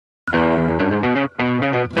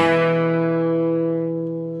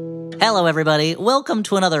Hello, everybody. Welcome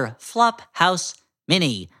to another Flophouse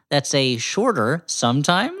Mini. That's a shorter,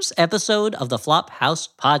 sometimes, episode of the Flophouse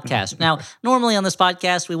podcast. Now, normally on this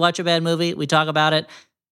podcast, we watch a bad movie, we talk about it.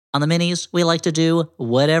 On the minis, we like to do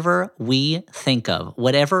whatever we think of,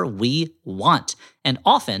 whatever we want. And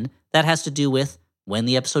often, that has to do with when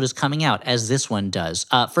the episode is coming out, as this one does.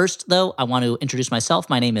 First, though, I want to introduce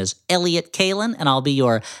myself. My name is Elliot Kalin, and I'll be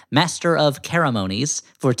your master of ceremonies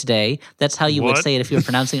for today. That's how you would say it if you were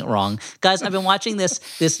pronouncing it wrong. Guys, I've been watching this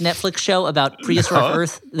Netflix show about prehistoric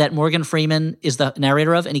Earth that Morgan Freeman is the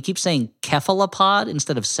narrator of, and he keeps saying cephalopod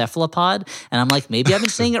instead of cephalopod. And I'm like, maybe I've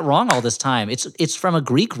been saying it wrong all this time. It's from a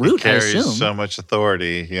Greek root, I assume. It carries so much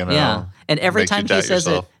authority, you know. Yeah, and every time he says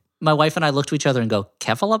it, my wife and I look to each other and go,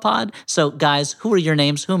 cephalopod? So, guys, who are your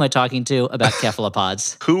names? Who am I talking to about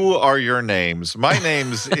cephalopods? Who are your names? My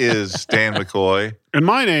name is Dan McCoy. And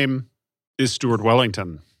my name is Stuart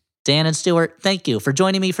Wellington. Dan and Stuart, thank you for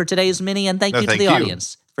joining me for today's mini, and thank you to the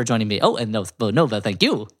audience for joining me. Oh, and but thank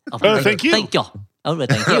you. Oh, thank you. Thank you. Oh,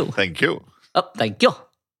 but thank you. Thank you. Oh, thank you.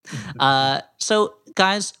 So,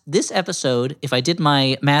 guys, this episode, if I did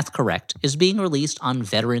my math correct, is being released on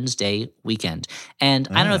Veterans Day weekend. And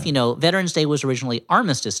I don't know if you know, Veterans Day was originally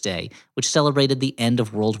Armistice Day, which celebrated the end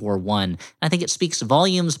of World War I. I think it speaks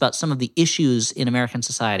volumes about some of the issues in American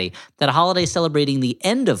society, that a holiday celebrating the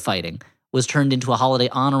end of fighting was turned into a holiday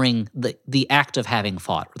honoring the act of having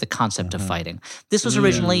fought, or the concept of fighting. This was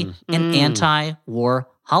originally an anti-war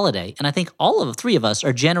holiday, and I think all of three of us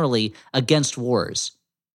are generally against wars.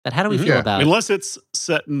 But how do we feel about it? Unless it's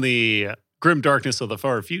set in the grim darkness of the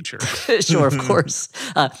far future. Sure, of course.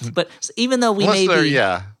 But even though we may be...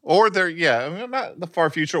 Or they're, I mean, not the far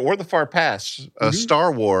future or the far past.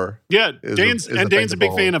 Star War. Yeah, Dane's a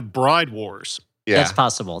big fan of Bride Wars. Yeah. That's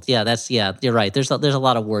possible. Yeah, you're right. There's a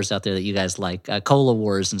lot of wars out there that you guys like. Cola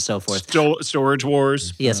wars and so forth. Storage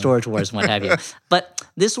wars. Yeah, storage wars and what have you. But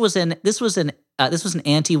this was an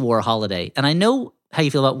anti-war holiday. And I know how you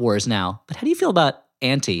feel about wars now, but how do you feel about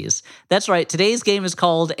aunties? That's right. Today's game is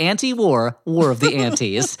called Auntie War, War of the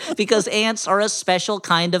Aunties, because aunts are a special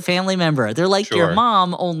kind of family member. They're like your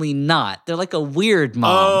mom, only not. They're like a weird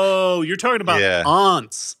mom. Oh, you're talking about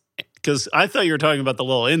aunts. Because I thought you were talking about the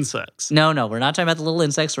little insects. No, we're not talking about the little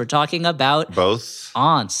insects. We're talking about both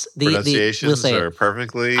aunts. Pronunciations are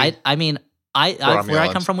perfectly. I mean, where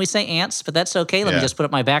I come from, we say ants, but that's okay. Let me just put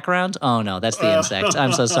up my background. Oh, no, that's the insect.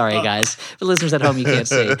 I'm so sorry, guys. For listeners at home, you can't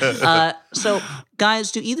see. So,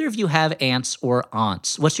 guys, do either of you have aunts or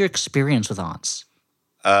aunts? What's your experience with aunts?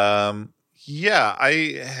 Yeah,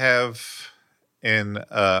 I have.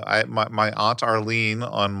 My Aunt Arlene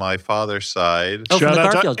on my father's side. Oh, Shout from the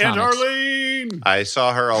out Garfield to Aunt comics. Arlene! I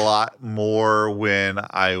saw her a lot more when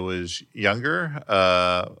I was younger.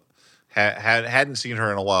 Hadn't seen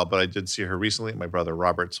her in a while, but I did see her recently at my brother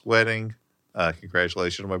Robert's wedding.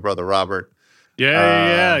 Congratulations, my brother Robert.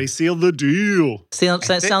 Yeah, he sealed the deal.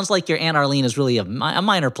 Sounds like your Aunt Arlene is really a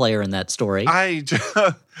minor player in that story. I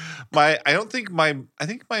think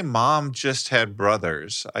my mom just had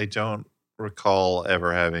brothers. I don't recall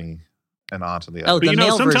ever having an aunt on the other. Oh, the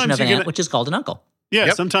male version of an aunt, which is called an uncle.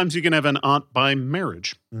 Yeah, sometimes you can have an aunt by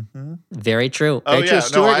marriage. Mm-hmm. Very true. Very true.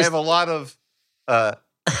 No, I have a lot of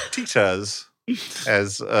titas,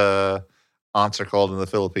 as aunts are called in the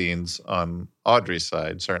Philippines, on Audrey's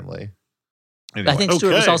side, certainly. Anyway. I think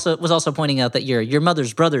Stuart was also pointing out that your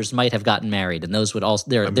mother's brothers might have gotten married, and those would also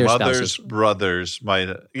their spouses. Mother's brothers might.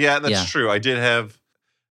 That's true. I did have.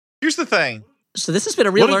 Here's the thing. So this has been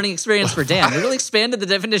a real learning experience for Dan. We really expanded the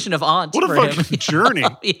definition of aunt. What a fucking journey!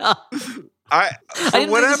 Yeah. I didn't think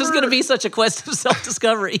this was going to be such a quest of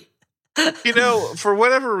self-discovery. For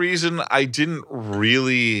whatever reason, I didn't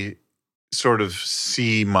really sort of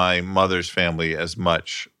see my mother's family as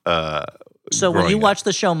much. So when you watched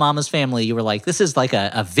the show Mama's Family, you were like, this is like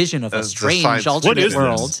a vision of a strange alternate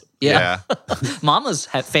world. Yeah. Mamas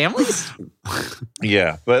have families?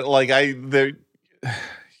 Yeah, but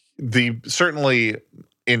certainly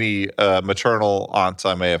any maternal aunts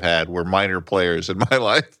I may have had were minor players in my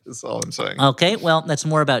life, is all I'm saying. Okay, well, that's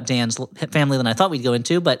more about Dan's family than I thought we'd go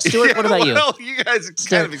into. But Stuart, what about you? Well, you guys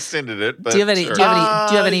kind of extended it. But do you have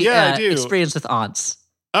any experience with aunts?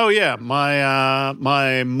 Oh yeah,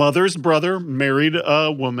 my mother's brother married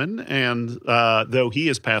a woman, and though he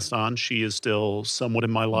has passed on, she is still somewhat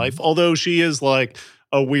in my life. Although she is like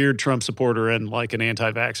a weird Trump supporter and like an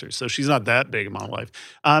anti-vaxxer. So she's not that big in my life.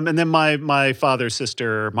 And then my father's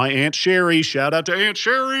sister, my Aunt Sherry, shout out to Aunt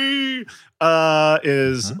Sherry,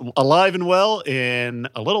 is alive and well in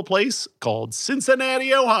a little place called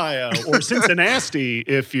Cincinnati, Ohio, or Cincinnati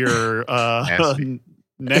if you're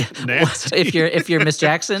if you're Miss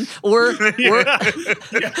Jackson, or That's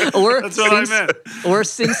what I meant. or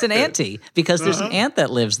Cincinnati, because there's an ant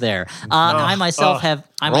that lives there. I myself have.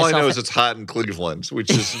 All I know is it's hot in Cleveland,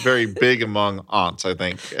 which is very big among aunts, I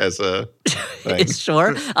think, as a thing. Sure.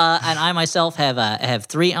 And I myself have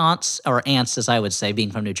 3 aunts, or aunts as I would say,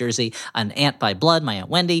 being from New Jersey. An aunt by blood, my Aunt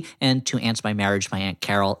Wendy, and 2 aunts by marriage, my Aunt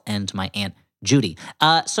Carol and my Aunt Judy.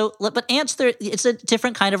 But aunts, it's a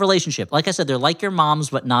different kind of relationship. Like I said, they're like your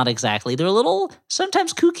moms, but not exactly. They're a little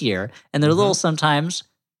sometimes kookier, and they're a little sometimes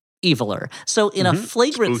eviler. So in a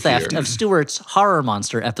flagrant theft of Stuart's horror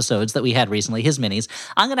monster episodes that we had recently, his minis,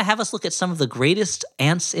 I'm going to have us look at some of the greatest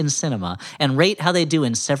ants in cinema and rate how they do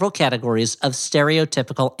in several categories of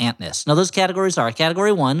stereotypical antness. Now, those categories are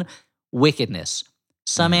Category 1, wickedness.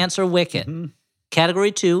 Some ants are wicked.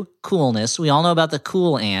 Category 2, coolness. We all know about the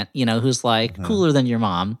cool ant, who's like cooler than your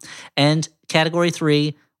mom. And Category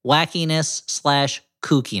 3,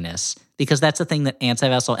 wackiness/kookiness, because that's a thing that ants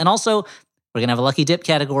have also. And also, we're going to have a lucky dip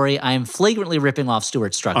category. I am flagrantly ripping off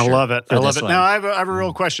Stuart's structure. I love it. I love it. One. Now, I have a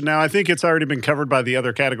real question. Now, I think it's already been covered by the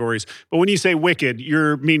other categories. But when you say wicked,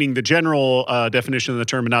 you're meaning the general definition of the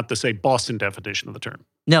term and not the, say, Boston definition of the term.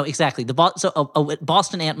 No, exactly. So a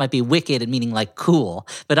Boston ant might be wicked and meaning like cool.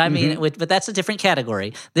 But I mean, but that's a different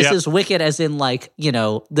category. This is wicked as in like,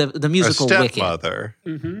 the musical a Wicked. Stepmother,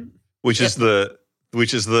 which is the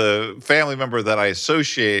family member that I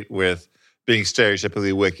associate with being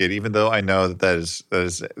stereotypically wicked, even though I know that is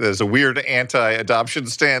a weird anti-adoption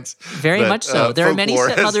stance. Very much so. There are many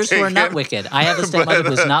stepmothers who are not wicked. I have a stepmother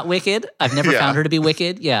who's not wicked. I've never found her to be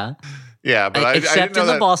wicked. Yeah. Yeah, but I except didn't know in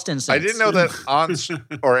the that, Boston sense. I didn't know that aunts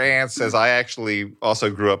or ants, as I actually also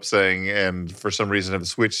grew up saying, and for some reason have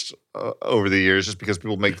switched over the years, just because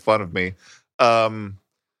people make fun of me.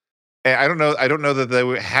 And I don't know that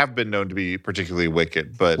they have been known to be particularly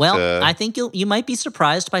wicked, but I think you might be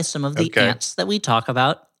surprised by some of the ants that we talk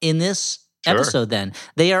about in this episode. Then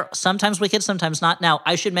they are sometimes wicked, sometimes not. Now,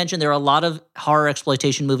 I should mention there are a lot of horror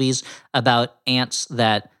exploitation movies about ants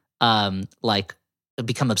that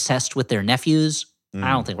become obsessed with their nephews.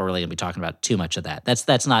 I don't think we're really going to be talking about too much of that.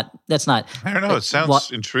 That's not. I don't know. It sounds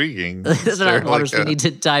intriguing. That's not waters we need to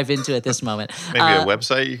dive into at this moment. Maybe a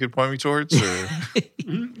website you could point me towards? Or?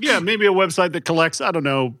 Yeah, maybe a website that collects, I don't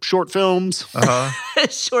know, short films.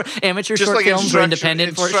 Amateur just short like films or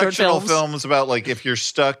independent short films about like if you're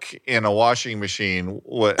stuck in a washing machine,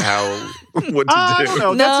 what to do. I don't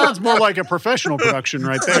know. That sounds more like a professional production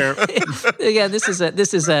right there. Again, this is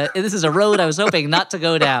a road I was hoping not to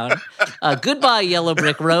go down. Goodbye, Yellow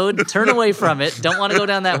Brick Road. Turn away from it. Don't want to go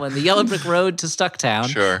down that one. The Yellow Brick Road to Stucktown.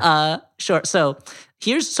 Sure. So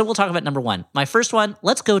we'll talk about number 1. My first one.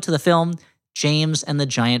 Let's go to the film James and the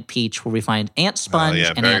Giant Peach, where we find Aunt Sponge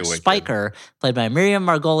and Aunt Spiker, played by Miriam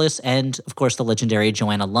Margolyes and, of course, the legendary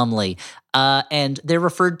Joanna Lumley. And they're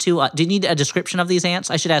referred to. Do you need a description of these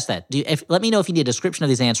ants? I should ask that. Let me know if you need a description of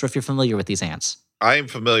these ants or if you're familiar with these ants. I am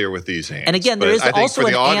familiar with these ants. And again, there is also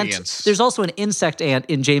an ant. There's also an insect ant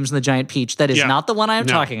in James and the Giant Peach that is not the one I'm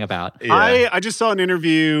talking about. Yeah. I just saw an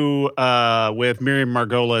interview with Miriam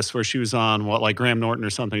Margolyes where she was on Graham Norton or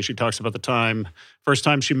something. She talks about the first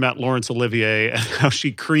time she met Laurence Olivier and how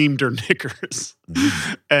she creamed her knickers,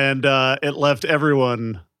 and it left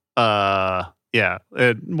everyone.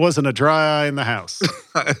 It wasn't a dry eye in the house.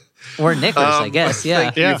 Or knickers, I guess.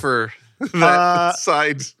 Yeah. Thank you for that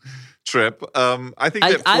side trip. I think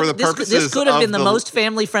that for the purposes this could have been the most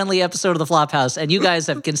family-friendly episode of the Flophouse, and you guys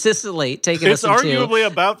have consistently taken us into... It's arguably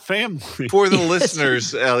about family. For the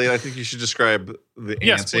listeners, Elliot, I think you should describe the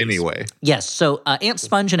ants anyway. Yes, so Aunt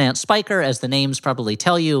Sponge and Aunt Spiker, as the names probably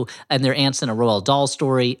tell you, and they're ants in a Roald Dahl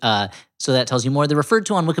story. So that tells you more. They're referred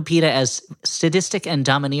to on Wikipedia as sadistic and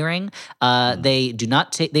domineering. They do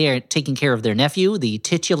not. They are taking care of their nephew, the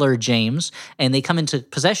titular James, and they come into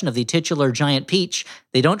possession of the titular Giant Peach.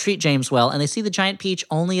 They don't treat James well, and they see the Giant Peach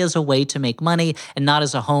only as a way to make money and not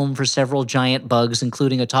as a home for several giant bugs,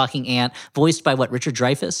 including a talking ant, voiced by Richard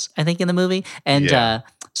Dreyfuss, I think, in the movie. And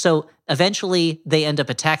so eventually they end up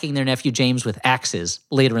attacking their nephew James with axes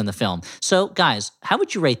later in the film. So, guys, how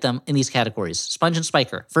would you rate them in these categories? Sponge and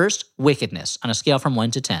Spiker. First, wickedness on a scale from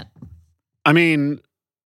 1 to 10. I mean,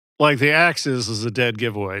 the axes is a dead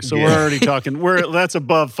giveaway. So we're already talking. That's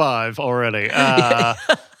above 5 already. I'm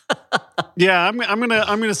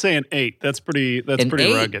gonna say an 8. That's pretty 8?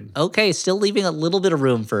 Rugged. Okay, still leaving a little bit of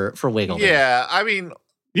room for wiggle. Yeah, I mean.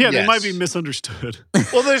 Yeah, they might be misunderstood.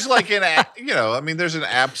 Well, there's there's an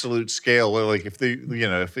absolute scale where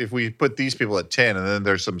if we put these people at 10 and then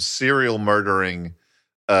there's some serial murdering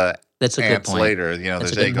That's a good ants point. later. That's a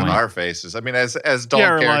there's good egg on point. our faces. I mean, as dull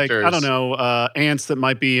Yeah, or characters. like, I don't know, ants that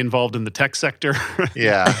might be involved in the tech sector.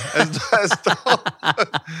 Yeah.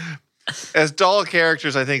 As dull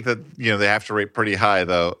characters, I think that, they have to rate pretty high,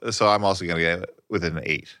 though. So I'm also going to get it with an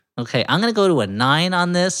 8. Okay, I'm going to go to a 9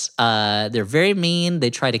 on this. They're very mean. They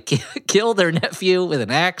try to kill their nephew with an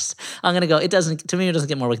axe. I'm going to go, it doesn't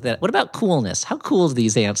get more wicked than that. What about coolness? How cool do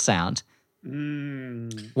these ants sound? One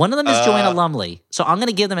of them is Joanna Lumley, so I'm going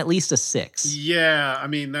to give them at least a 6. Yeah, I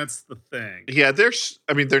mean, that's the thing. Yeah,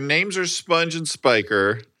 their names are Sponge and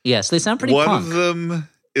Spiker. Yes, they sound pretty One punk. of them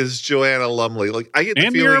is Joanna Lumley. Like, I get the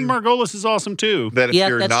And Mira feeling Margolis is awesome, too. that if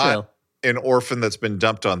you're that's not true. an orphan that's been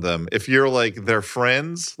dumped on them, if you're like their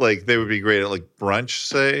friends, like they would be great at like brunch,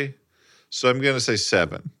 say. So I'm going to say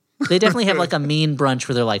 7. They definitely have like a mean brunch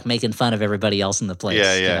where they're like making fun of everybody else in the place.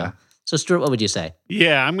 Yeah. So Stuart, what would you say?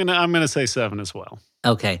 Yeah, I'm gonna say 7 as well.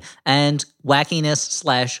 Okay, and wackiness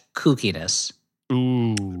 / kookiness.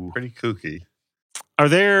 Ooh. Pretty kooky. Are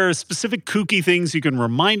there specific kooky things you can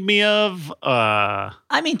remind me of?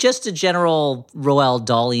 I mean, just a general Roald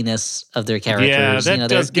Dahliness of their characters. Yeah, that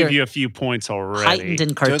does they're give you a few points already. heightened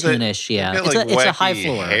and cartoonish. Yeah, They get, it's a high wacky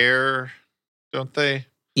floor. hair, don't they?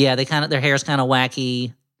 Yeah, their hair's kind of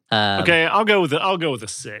wacky. Okay, I'll go with a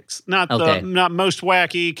 6. Not most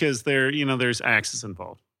wacky because there's axes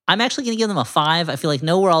involved. I'm actually going to give them a 5. I feel like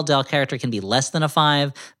no Roald Dahl character can be less than a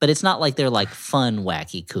 5, but it's not like they're like fun,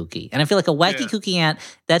 wacky, kooky. And I feel like a wacky, kooky ant,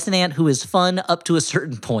 that's an ant who is fun up to a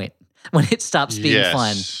certain point when it stops being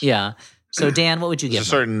fun. Yeah. So Dan, what would you give There's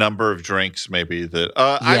a them? certain number of drinks maybe that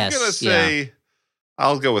I'm going to say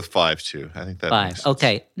I'll go with 5 too. I think that 5. makes sense.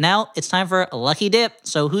 Okay. Now it's time for a lucky dip.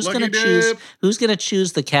 So who's going to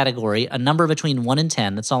choose the category? A number between 1 and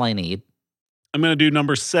 10. That's all I need. I'm going to do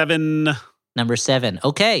number 7. Number 7.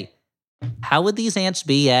 Okay. How would these ants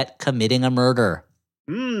be at committing a murder?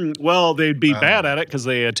 Well, they'd be bad at it because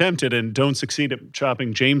they attempted and don't succeed at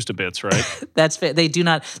chopping James to bits, right? That's fair. They do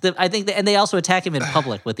not. I think, and they also attack him in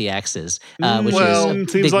public with the axes, which is a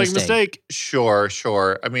seems big like mistake. a mistake.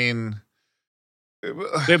 Sure. I mean,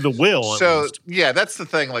 they have the will. So yeah, that's the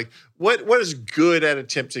thing. Like, what does good at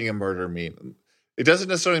attempting a murder mean? It doesn't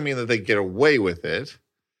necessarily mean that they get away with it.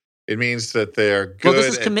 It means that they're good. Well,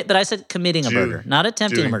 this is but I said committing a murder, not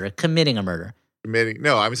attempting a murder, committing a murder.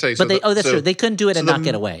 No, I'm saying. But that's true. They couldn't do it and not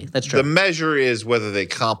get away. That's true. The measure is whether they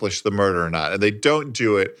accomplish the murder or not, and they don't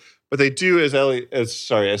do it. But they do, as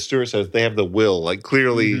Stuart says, they have the will. Like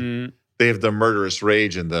clearly, they have the murderous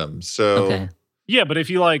rage in them. So yeah, but if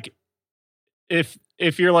you like,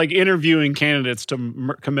 if you're like interviewing candidates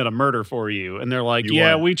to commit a murder for you, and they're like,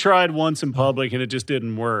 we tried once in public and it just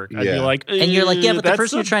didn't work. I'd be like, and you're like, yeah, but the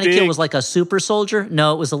person you're trying to kill was like a super soldier.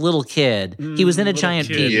 No, it was a little kid. He was in a giant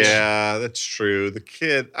peach. Yeah, that's true. The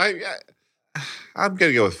kid. I'm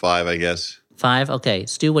gonna go with 5, I guess. 5. Okay,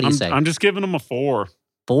 Stu, what do you say? I'm just giving them a 4.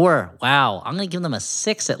 4. Wow, I'm gonna give them a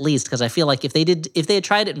 6 at least because I feel like if they had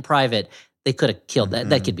tried it in private, they could have killed that.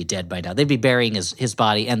 That kid be dead by now. They'd be burying his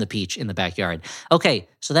body and the peach in the backyard. Okay,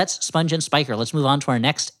 so that's Sponge and Spiker. Let's move on to our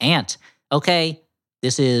next ant. Okay,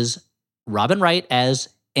 this is Robin Wright as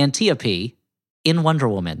Antiope in Wonder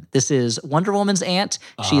Woman. This is Wonder Woman's aunt.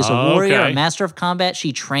 She is a warrior, a master of combat.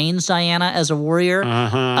 She trains Diana as a warrior.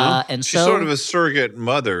 And she's sort of a surrogate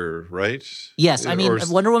mother, right? Yes, I mean,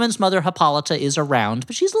 Wonder Woman's mother, Hippolyta, is around,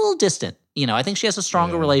 but she's a little distant. I think she has a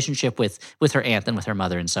stronger relationship with her aunt than with her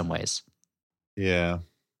mother in some ways. Yeah.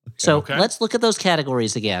 So let's look at those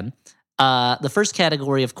categories again. The first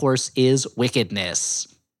category, of course, is wickedness.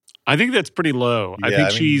 I think that's pretty low. I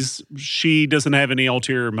think she doesn't have any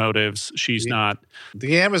ulterior motives. She's not.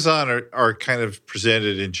 The Amazon are kind of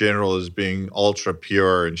presented in general as being ultra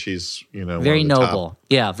pure, and she's very noble. Top.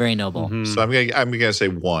 Yeah, very noble. Mm-hmm. So I'm gonna say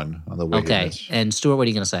 1 on the wickedness. Okay, and Stuart, what are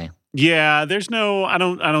you gonna say? Yeah, there's no. I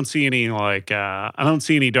don't see any I don't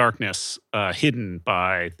see any darkness hidden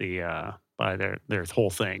by the. By their whole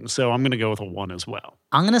thing. So I'm going to go with a 1 as well.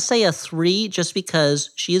 I'm going to say a 3 just because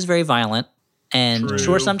she is very violent. And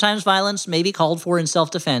sure, sometimes violence may be called for in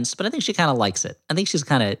self-defense, but I think she kind of likes it. I think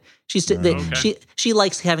she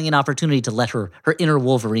likes having an opportunity to let her inner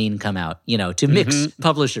Wolverine come out, to mix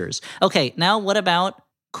publishers. Okay, now what about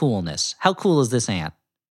coolness? How cool is this ant?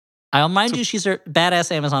 I'll remind you, she's a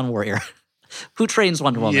badass Amazon warrior. Who trains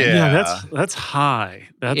Wonder Woman? Yeah, that's high.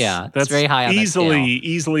 That's very high on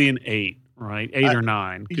easily an 8. Right, 8 or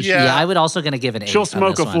 9. Yeah, I would also going to give an 8. She'll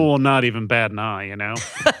smoke a fool and not even bat an eye,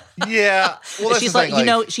 Yeah, well, she's like,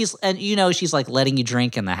 she's like letting you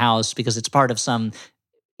drink in the house because it's part of some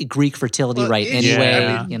Greek fertility rite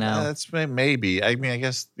anyway. That's maybe. I mean, I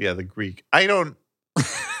guess the Greek. I don't.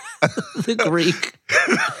 The Greek.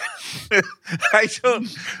 I don't.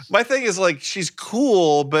 My thing is like she's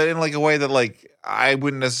cool, but in like a way that like I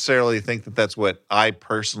wouldn't necessarily think that that's what I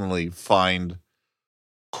personally find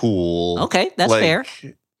cool. Okay, that's like, fair.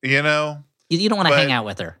 You know, You don't want to but- hang out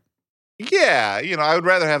with her. yeah, I would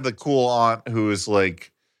rather have the cool aunt who is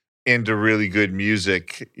like into really good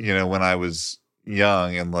music. When I was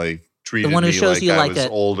young and like treated one who me shows like you I like was a-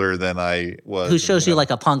 older than I was. Who shows you like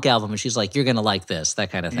a punk album and she's like, you're going to like this,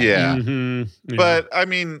 that kind of thing. Yeah. Mhm, yeah. But I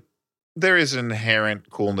mean, there is an inherent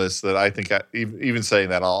coolness that I think. Even saying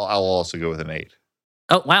that, I'll also go with an 8.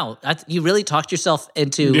 Oh, wow. You really talked yourself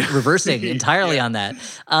into Yeah. reversing entirely on that.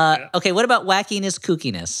 Okay, what about wackiness,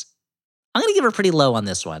 kookiness? I'm going to give her pretty low on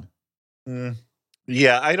this one.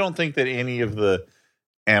 Yeah, I don't think that any of the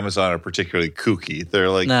Amazon are particularly kooky. They're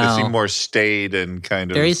like No. they seem more staid and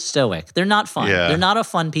kind of Very stoic. They're not fun. Yeah. They're not a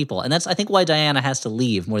fun people. And that's, I think, why Diana has to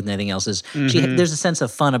leave more than anything else is Mhm. there's a sense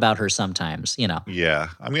of fun about her sometimes, Yeah,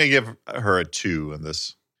 I'm gonna give her a 2 in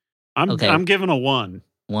this. Okay. I'm giving a 1.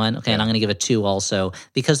 1. Okay, and I'm going to give it 2 also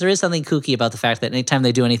because there is something kooky about the fact that anytime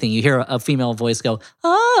they do anything, you hear a female voice go,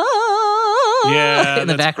 Yeah, in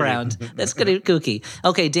the that's background. That's pretty kooky.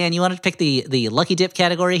 Okay, Dan, you want to pick the Lucky Dip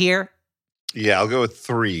category here? Yeah, I'll go with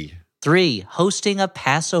 3. 3, hosting a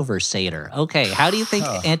Passover Seder. Okay, how do you think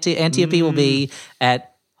Antiope will be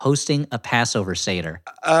at hosting a Passover Seder?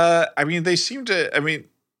 I mean, they seem to. I mean,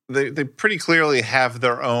 they pretty clearly have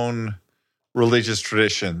their own religious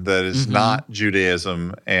tradition that is not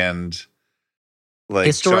Judaism and like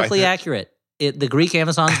Historically accurate. The Greek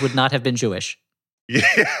Amazons would not have been Jewish. Yeah,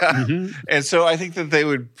 Mhm. and so I think that they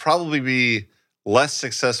would probably be less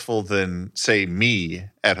successful than, say, me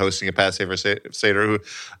at hosting a Passover Seder, who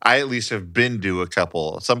I at least have been to a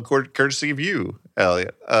couple. Some courtesy of you,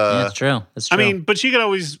 Elliot. Yeah, that's true. That's true. I mean, but you could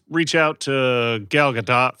always reach out to Gal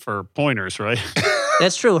Gadot for pointers, right?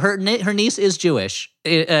 that's true. Her niece is Jewish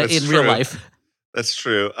in real true. life. That's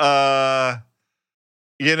true.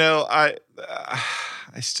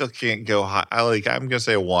 I still can't go high. I'm gonna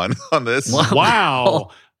say a 1 on this. Wow. Wow.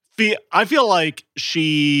 I feel like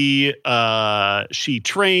she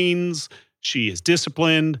trains. She is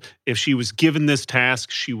disciplined. If she was given this task,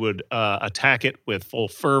 she would attack it with full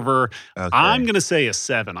fervor. Okay. I'm going to say a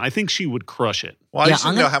 7. I think she would crush it. Well, I Yeah, just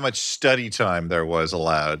I'm didn't know gonna- how much study time there was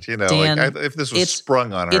allowed. Dan, if this was it's-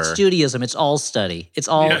 sprung on her. It's Judaism. It's all study. It's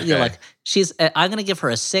all Yeah. like she's. I'm going to give her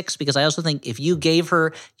a 6 because I also think if you give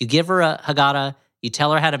her a Haggadah, you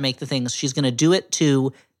tell her how to make the things, she's going to do it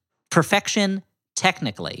to perfection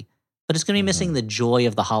technically, but it's going to be missing the joy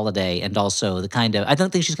of the holiday and also the kind of. I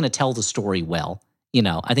don't think she's going to tell the story well.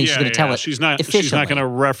 I think she's going to tell it. She's not efficiently. going to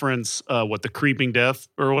reference the creeping death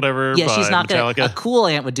or whatever. Yeah, she's by not going to. A Metallica. cool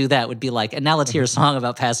aunt would do that. Would be like, and now let's hear a song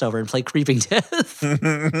about Passover and play Creeping Death.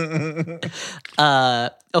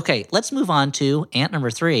 Okay, let's move on to aunt number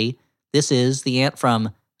 3. This is the aunt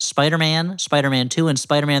from Spider-Man, Spider-Man 2, and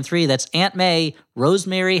Spider-Man 3. That's Aunt May,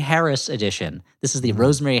 Rosemary Harris edition. This is the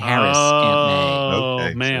Rosemary Harris Aunt May. Oh,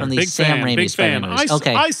 Okay, man. From the big Sam fan, Raimi big fan. Spider-Man movies.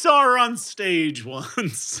 Okay. I saw her on stage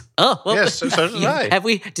once. Oh, well, Yes, so did I.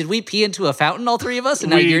 Did we pee into a fountain, all 3 of us? And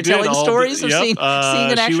now We you're did telling all stories the- of yep. seeing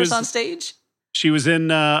an She actress was- on stage? She was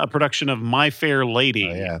in a production of My Fair Lady,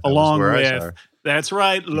 Oh, yeah, that was along where I saw with her. that's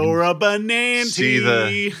right, Laura Benanti.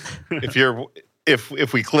 See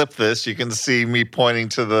if we clip this, you can see me pointing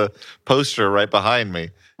to the poster right behind me.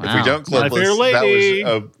 If Wow. we don't clip My Fair this, Lady.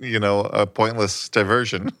 that was a pointless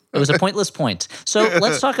diversion. It was a pointless point. So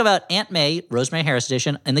let's talk about Aunt May, Rosemary Harris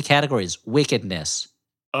edition, in the categories wickedness.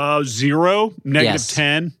 0, negative Yes.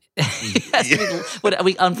 10. Yes,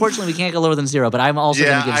 we unfortunately we can't go lower than 0, but I'm also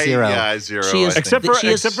going to give 0. 0. She is- I Except think. for, She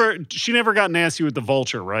is- except for she never got nasty with the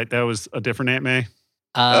vulture, right? That was a different Aunt May.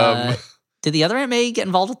 Did the other Aunt May get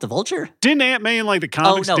involved with the Vulture? Didn't Aunt May in like the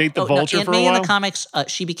comics date the vulture Aunt for May a while? in the comics,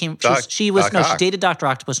 she became Doc she Ock. dated Dr.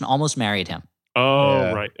 Octopus and almost married him. Oh,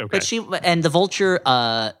 Yeah. right. Okay. But the Vulture,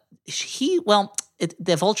 the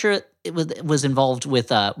Vulture was involved with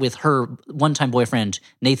her one-time boyfriend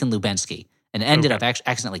Nathan Lubensky, and ended up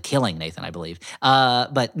accidentally killing Nathan, I believe.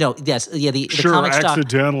 But no, yes, yeah, the sure, comics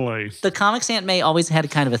accidentally. the comics Aunt May always had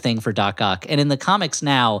kind of a thing for Doc Ock, and in the comics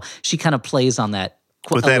now she kind of plays on that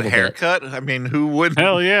With a that little bit. haircut, I mean, who wouldn't?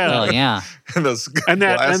 Hell yeah. Oh yeah, And those And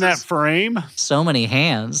that glasses. frame. so many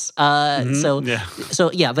hands. Yeah.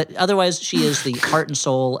 So yeah, but otherwise she is the heart and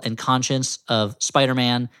soul and conscience of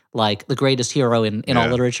Spider-Man, like the greatest hero in all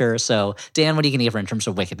Yeah. literature. So Dan, what are you gonna give her in terms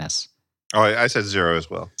of wickedness? Oh, I said 0 as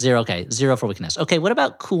well. 0. Okay, 0 for wickedness. Okay, what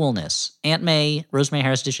about coolness? Aunt May, Rosemary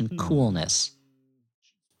Harris edition, coolness.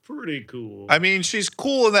 Pretty cool. I mean, she's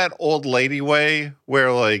cool in that old lady way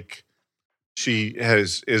where like she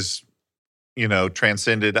is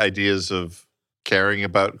transcended ideas of caring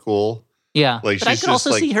about cool. Yeah, Like, but I she's could just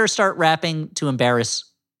also see her start rapping to embarrass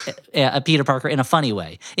Peter Parker in a funny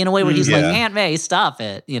way, in a way where he's like, Yeah. Aunt May, stop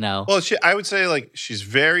it, Well, I would say like she's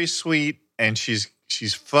very sweet and she's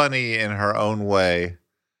funny in her own way,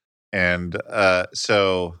 and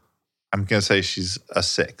so I'm gonna say she's a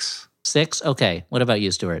 6. 6? Okay. What about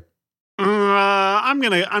you, Stuart? I'm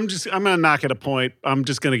gonna knock it a point. I'm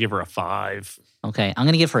just gonna give her a 5. Okay, I'm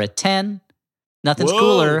gonna give her a 10. Nothing's Whoa.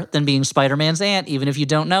 cooler than being Spider-Man's aunt, even if you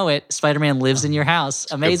don't know it. Spider-Man lives in your house.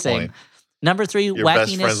 Amazing. point. Number 3, You're wackiness.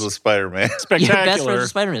 best friends with Spider-Man. You're Spectacular. best friends with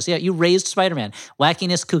Spider-Man. Yeah, you raised Spider-Man.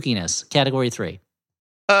 Wackiness, kookiness. Category 3.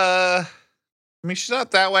 I mean, she's not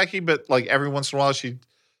that wacky, but like every once in a while she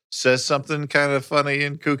says something kind of funny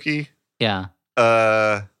and kooky. Yeah.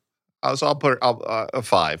 I'll put her a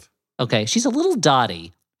 5. Okay, she's a little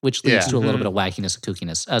dotty, which leads Yeah. to a little bit of wackiness and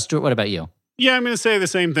kookiness. Stuart, what about you? Yeah, I'm going to say the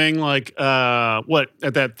same thing. Like, at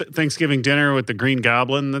that Thanksgiving dinner with the Green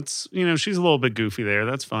Goblin, that's, she's a little bit goofy there.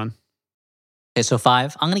 That's fun. Okay, so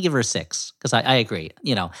 5. I'm going to give her a 6 because I agree,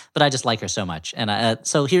 but I just like her so much. And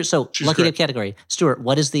so She's lucky great. dip category. Stuart,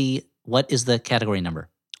 what is the category number?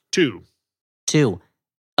 2. 2.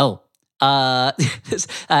 Oh,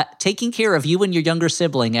 taking care of you and your younger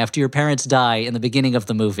sibling after your parents die in the beginning of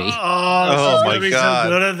the movie. Oh, my gonna be God. so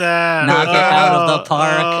good at that. Knock it out of the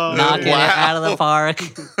park. Oh, Knock it wow. out of the park.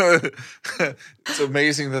 It's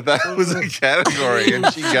amazing that was a category and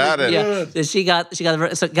she got it. Yeah, she got.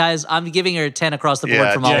 So, guys, I'm giving her a 10 across the board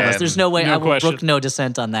Yeah, from all of us. 10. There's no way No I will question. brook no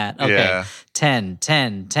dissent on that. Okay, Yeah. 10,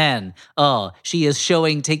 10, 10. Oh, she is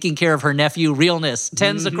showing taking care of her nephew realness.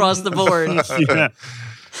 10s across the board. Yeah.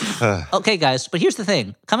 Okay, guys, but here's the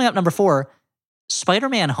thing. Coming up number 4,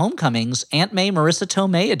 Spider-Man Homecoming's Aunt May Marissa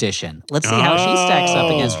Tomei edition. Let's see how she stacks up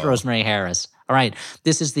against Oh. Rosemary Harris. All right,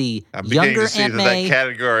 this is the I'm beginning younger to see Aunt that May.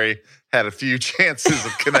 category had a few chances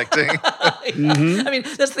of connecting. Mhm. I mean,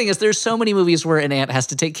 that's the thing is there's so many movies where an aunt has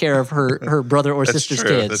to take care of her brother or That's sister's true.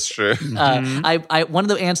 kids. That's true. I one of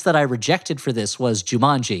the aunts that I rejected for this was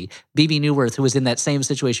Jumanji, BB Newworth, who was in that same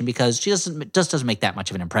situation because she doesn't make that much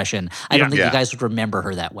of an impression. I don't think Yeah. you guys would remember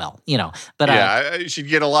her that well, But She'd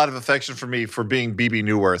get a lot of affection from me for being BB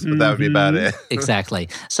Newworth, but that would be about it. exactly.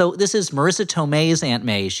 So this is Marissa Tomei's Aunt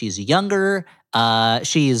May. She's younger.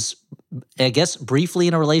 She's, I guess, briefly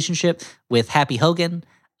in a relationship with Happy Hogan,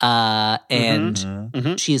 and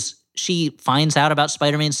she finds out about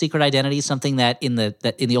Spider-Man's secret identity, something that in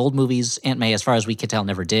the old movies Aunt May, as far as we can tell,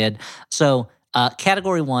 never did. So,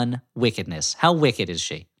 category 1, wickedness. How wicked is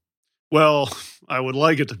she? Well, I would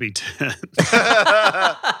like it to be 10.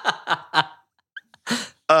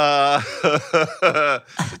 It's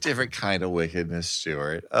a different kind of wickedness,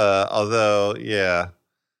 Stuart. Although, yeah,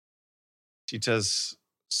 she does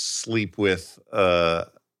sleep with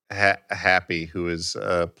Happy, who is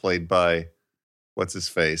played by what's his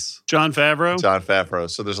face, John Favreau? John Favreau.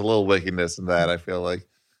 So there's a little wickedness in that. I feel like.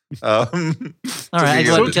 All right,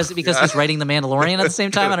 So- just because he's writing The Mandalorian at the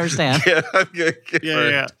same time, I understand. Yeah, I'm gonna give her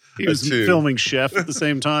Yeah. He was 2. filming Chef at the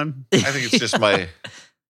same time. I think it's just my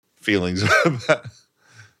feelings about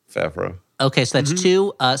Favreau. Okay, so that's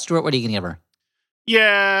 2. Stuart, what are you gonna give her?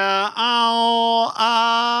 Yeah,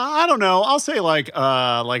 I don't know. I'll say like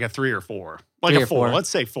a 3 or 4. Like 3 a or 4. 4. Let's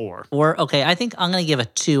say 4. Or okay, I think I'm gonna give a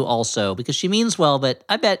 2 also because she means well, but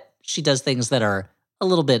I bet she does things that are a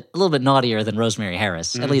little bit naughtier than Rosemary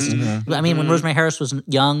Harris. At least, I mean, when Rosemary Harris was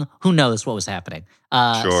young, who knows what was happening?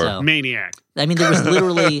 Sure. So, Maniac. I mean, there was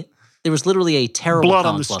literally a terrible Blood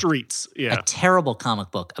on comic the book, streets. Yeah. a terrible comic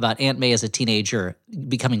book about Aunt May as a teenager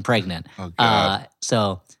becoming pregnant. Oh, God.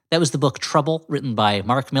 So that was the book Trouble, written by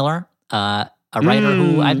Mark Miller, a writer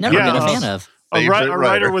who I've never been a fan of. A Favorite writer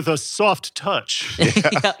writer. with a soft touch.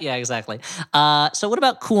 Yeah, exactly. So what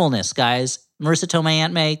about coolness, guys? Marissa Tomei,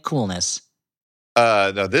 Aunt May, coolness.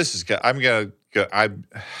 No, this is. I'm gonna go. I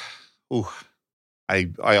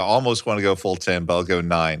almost want to go full 10, but I'll go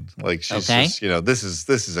 9. Like she's Okay. just,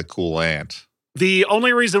 this is a cool aunt. The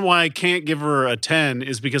only reason why I can't give her a 10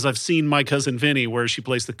 is because I've seen My Cousin Vinny, where she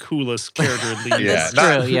plays the coolest character in the Yeah, That's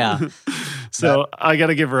not- true. Yeah. So I got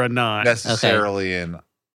to give her a 9. Necessarily an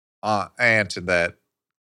aunt in that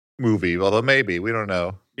movie, although maybe we don't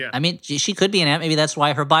know. I mean, she could be an aunt. Maybe that's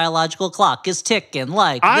why her biological clock is ticking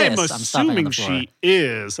like I'm this. I'm stopping on assuming the floor. she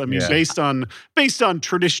is. I mean, Yeah. based on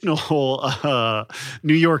traditional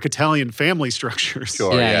New York Italian family structures.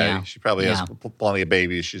 Sure, Yeah. She probably has Yeah. plenty of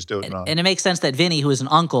babies she's doing on. And it makes sense that Vinny, who is an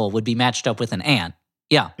uncle, would be matched up with an aunt.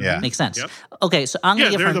 Yeah, Yeah. makes sense. Yep. Okay, so I'm Yeah,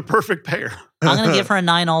 gonna give they're her. the perfect pair. I'm gonna give her a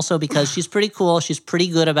 9 also because she's pretty cool. She's pretty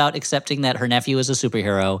good about accepting that her nephew is a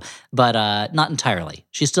superhero, but not entirely.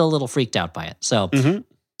 She's still a little freaked out by it. So, Mhm.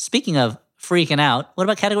 speaking of freaking out. What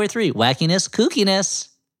about category 3? Wackiness, kookiness.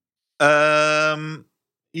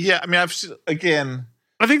 Yeah, I mean, again,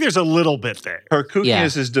 I think there's a little bit there. her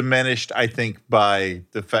kookiness is diminished, I think, by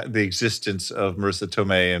the existence of Marissa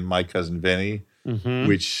Tomei and My Cousin Vinny,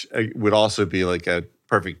 which would also be like a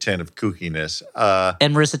perfect 10 of kookiness.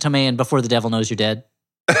 And Marissa Tomei in Before the Devil Knows You're Dead.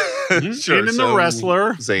 Sure, and in The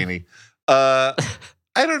Wrestler. Zany. I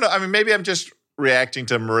don't know. I mean, maybe I'm just reacting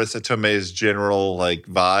to Marissa Tomei's general like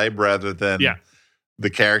vibe rather than the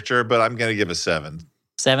character, but I'm going to give a 7.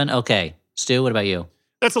 7? Okay. Stu, what about you?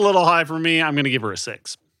 That's a little high for me. I'm going to give her a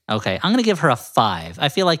 6. Okay. I'm going to give her a 5. I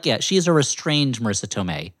feel like, she's a restrained Marissa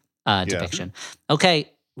Tomei depiction.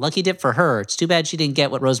 Okay. Lucky dip for her. It's too bad she didn't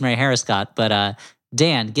get what Rosemary Harris got, but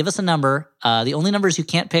Dan, give us a number. The only numbers you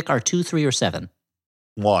can't pick are 2, 3, or 7.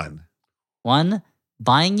 1. 1,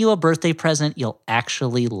 buying you a birthday present you'll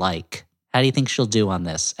actually like. How do you think she'll do on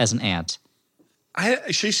this as an aunt?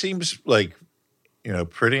 She seems like,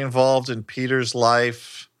 pretty involved in Peter's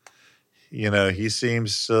life. He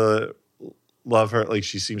seems to love her. Like,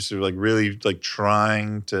 she seems to like really like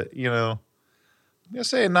trying to, I'm going to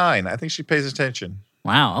say a 9. I think she pays attention.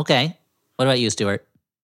 Wow. Okay. What about you, Stuart?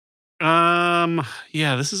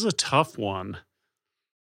 Yeah, this is a tough one.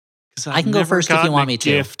 I can go first if you want me to.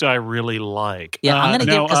 Gift I really like. Yeah, I'm gonna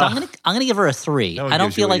give her a 3. No, I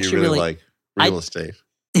don't feel like she really like real estate.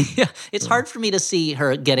 Yeah, it's hard for me to see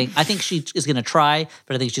her getting. I think she is going to try,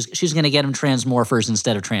 but I think she's going to get him Transmorphers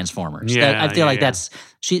instead of Transformers. Yeah, I feel like that's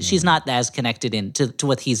she's not as connected to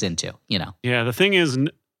what he's into. Yeah, the thing is,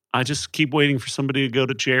 I just keep waiting for somebody to go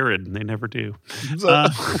to Jared, and they never do.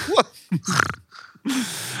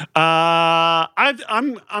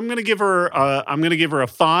 I'm gonna give her a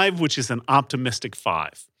 5, which is an optimistic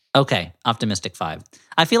 5. Okay, optimistic 5.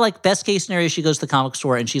 I feel like best case scenario, she goes to the comic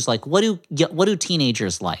store and she's like, "What do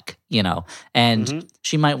teenagers like?" And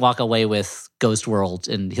she might walk away with Ghost World,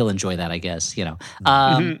 and he'll enjoy that, I guess.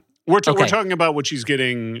 We're talking about what she's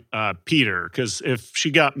getting Peter, because if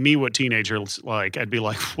she got me what teenagers like, I'd be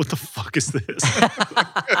like, what the fuck is this?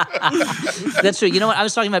 That's true. You know what? I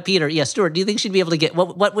was talking about Peter. Yeah, Stuart, do you think she'd be able to get,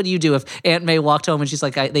 what would you do if Aunt May walked home and she's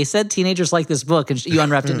like, they said teenagers like this book, and you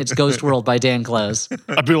unwrapped it and it's Ghost World by Dan Close?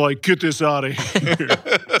 I'd be like, get this out of here.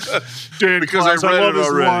 Dan because Close, I love read it his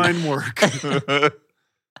already. line work.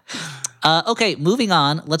 Okay, moving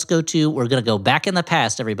on. We're going to go back in the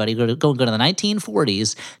past, everybody. Go to the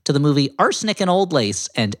 1940s to the movie Arsenic and Old Lace,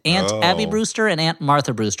 and Aunt Abby Brewster and Aunt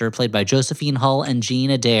Martha Brewster, played by Josephine Hull and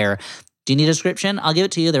Jean Adair. Do you need a description? I'll give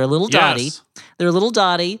it to you. They're a little dotty. Yes. They're a little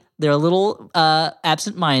dotty. They're a little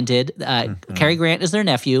absent-minded. Cary Grant is their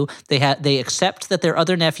nephew. They accept that their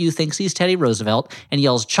other nephew thinks he's Teddy Roosevelt and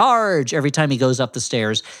yells "charge" every time he goes up the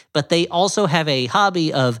stairs. But they also have a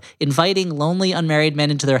hobby of inviting lonely unmarried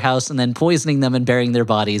men into their house and then poisoning them and burying their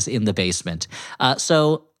bodies in the basement.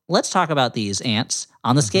 So let's talk about these aunts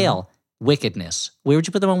on the scale. Wickedness. Where would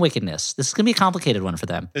you put them on wickedness? This is going to be a complicated one for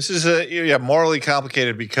them. This is morally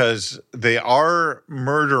complicated because they are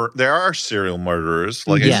serial murderers,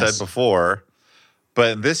 like I said before.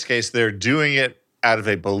 But in this case, they're doing it out of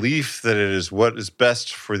a belief that it is what is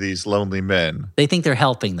best for these lonely men. They think they're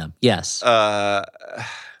helping them. Yes. Now,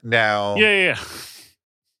 Yeah.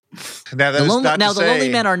 Now that is not to the say, lonely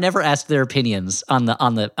men are never asked their opinions on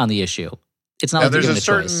the issue. It's not like there's they're a given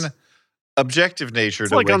certain choice. objective nature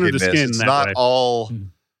to like under the wickedness. skin It's that not way. all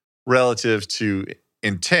relative to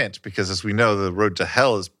intent, because as we know, the road to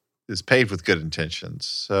hell is paved with good intentions.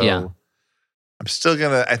 So I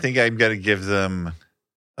think I'm gonna give them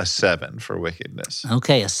a 7 for wickedness.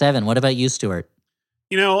 Okay, a 7. What about you, Stuart?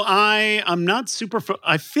 I'm not super.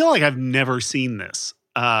 I feel like I've never seen this,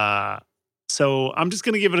 so I'm just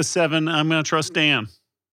gonna give it a 7. I'm gonna trust Dan.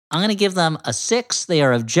 I'm going to give them a 6. They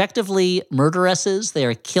are objectively murderesses. They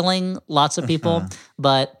are killing lots of people.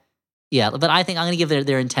 But I think I'm going to give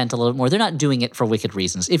their intent a little bit more. They're not doing it for wicked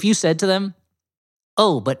reasons. If you said to them,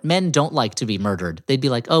 "Oh, but men don't like to be murdered," they'd be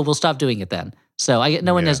like, "Oh, we'll stop doing it then." So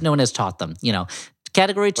no one has taught them.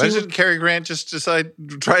 Category 2. Why doesn't Cary Grant just decide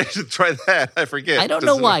try that? I forget. I don't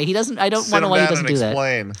know why he doesn't. I don't want to know why he doesn't do that.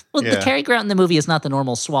 Explain. Well, the Cary Grant in the movie is not the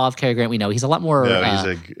normal suave Cary Grant we know. He's a lot more. No, he's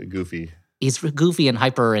a goofy. He's goofy and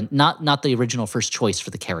hyper, and not the original first choice for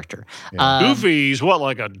the character. Goofy's what,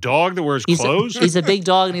 like a dog that wears clothes? He's a big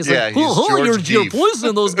dog, and he's like, you're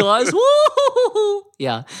poisoning those guys. Woo!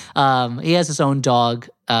 Yeah. He has his own dog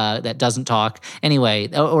that doesn't talk. Anyway,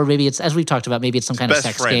 or maybe it's, as we've talked about, maybe it's some kind of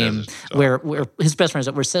sex game where his best friend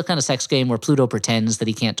is some kind of sex game where Pluto pretends that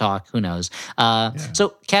he can't talk. Who knows?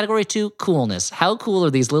 So category 2, coolness. How cool are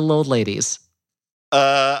these little old ladies?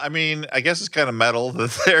 I mean, I guess it's kind of metal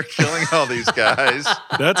that they're killing all these guys.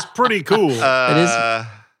 That's pretty cool. It is.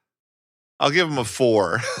 I'll give him a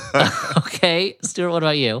 4. Okay, Stuart, what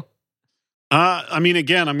about you? I mean,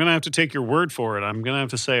 again, I'm going to have to take your word for it. I'm going to have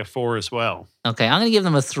to say a 4 as well. Okay, I'm going to give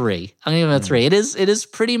them a 3. I'm going to give them a 3. It is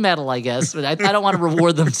pretty metal, I guess, but I don't want to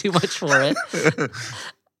reward them too much for it.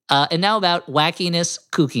 And now about wackiness,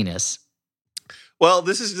 kookiness. Well,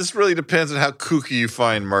 this really depends on how kooky you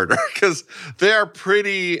find murder, because they are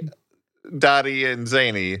pretty dotty and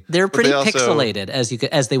zany. They're but pretty they also, pixelated,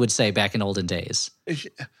 as they would say back in olden days.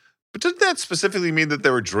 But didn't that specifically mean that they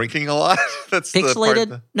were drinking a lot? That's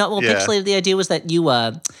Pixelated? The part Pixelated, the idea was that you,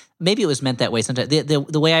 maybe it was meant that way sometimes.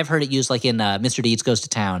 The way I've heard it used, like in Mr. Deeds Goes to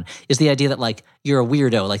Town, is the idea that like you're a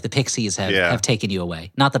weirdo, like the Pixies have taken you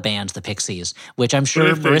away. Not the band, the Pixies, which I'm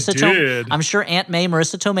sure I'm sure Aunt May,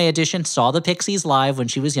 Marissa Tomei edition, saw the Pixies live when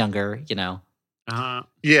she was younger, you know.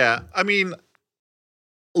 Yeah, I mean,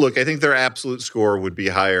 look, I think their absolute score would be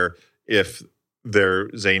higher if their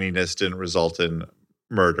zaniness didn't result in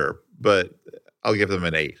murder, but I'll give them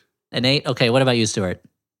an 8. An 8? Okay, what about you, Stuart?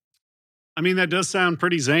 I mean, that does sound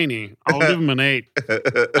pretty zany. I'll give them an 8.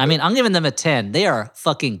 I mean, I'm giving them a 10. They are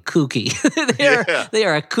fucking kooky. They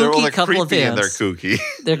are a kooky couple of bands. They're kooky.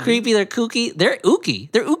 They're creepy, they're kooky, they're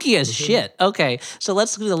ooky. They're ooky as shit. Okay, so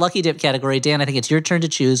let's do the lucky dip category. Dan, I think it's your turn to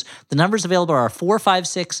choose. The numbers available are 4, 5,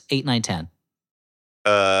 6, 8, 9, 10.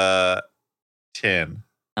 10.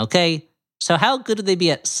 Okay. So how good would they be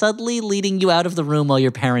at subtly leading you out of the room while your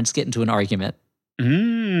parents get into an argument? You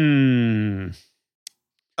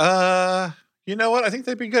know what? I think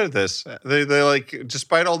they'd be good at this. They like,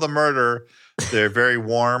 despite all the murder, they're very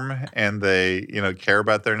warm and they, care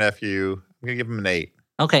about their nephew. I'm gonna give them an 8.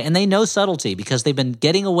 Okay, and they know subtlety because they've been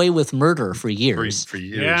getting away with murder for years. For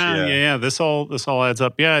years, yeah. This all adds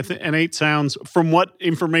up. Yeah, I think an 8 sounds, from what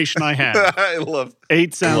information I have, I love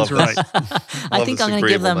 8 sounds right. I think I'm going to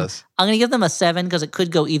give them a 7 because it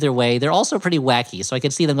could go either way. They're also pretty wacky, so I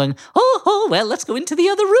could see them going, well, let's go into the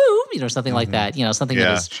other room, something like that. Something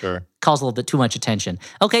that calls a little bit too much attention.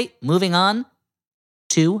 Okay, moving on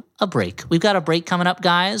to a break. We've got a break coming up,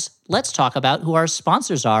 guys. Let's talk about who our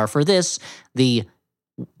sponsors are for this,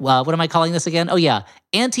 what am I calling this again? Oh, yeah.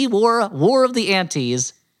 Auntie War, War of the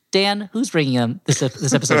Aunties. Dan, who's bringing in this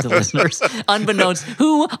episode to the listeners?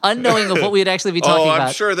 Unknowing of what we'd actually be talking about.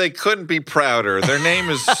 I'm sure they couldn't be prouder. Their name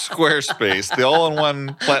is Squarespace, the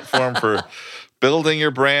all-in-one platform for building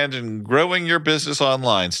your brand and growing your business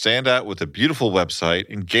online. Stand out with a beautiful website,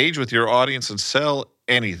 engage with your audience, and sell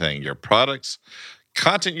anything, your products,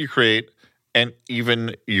 content you create, and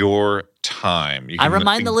even your time. I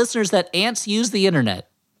remind the listeners that ants use the internet.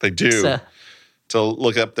 They do. To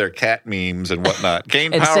look up their cat memes and whatnot.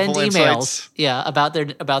 Gain and powerful send emails.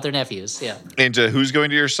 Insights. About their nephews. Yeah. Into who's going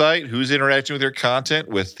to your site, who's interacting with your content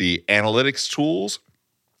with the analytics tools,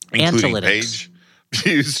 including page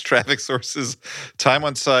views, traffic sources, time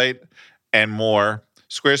on site, and more.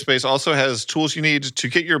 Squarespace also has tools you need to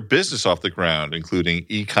get your business off the ground, including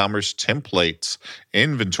e-commerce templates,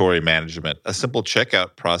 inventory management, a simple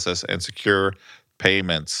checkout process, and secure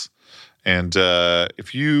payments. And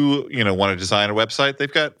if you want to design a website,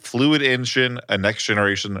 they've got Fluid Engine, a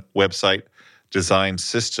next-generation website design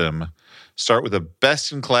system. Start with a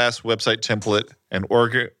best-in-class website template and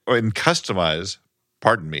customize,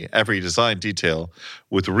 every design detail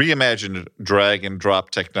with reimagined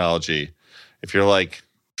drag-and-drop technology. If you're like,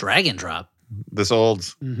 drag and drop, this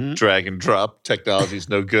old drag and drop technology is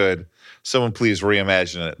no good, someone please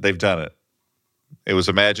reimagine it. They've done it. It was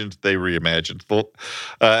imagined, they reimagined. Well,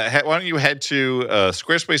 why don't you head to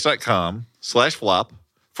squarespace.com/flop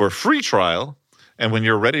for a free trial. And when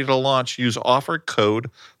you're ready to launch, use offer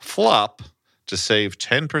code FLOP to save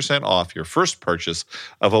 10% off your first purchase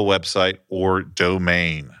of a website or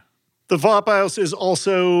domain. The Flophouse is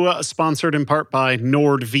also sponsored in part by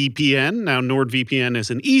NordVPN. Now, NordVPN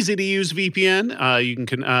is an easy-to-use VPN. You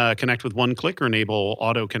can connect with one click or enable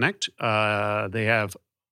auto-connect. They have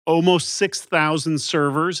almost 6,000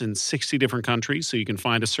 servers in 60 different countries, so you can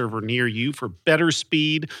find a server near you for better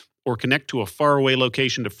speed or connect to a faraway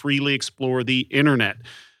location to freely explore the internet.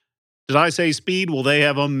 Did I say speed? Well, they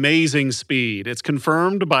have amazing speed. It's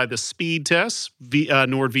confirmed by the speed tests.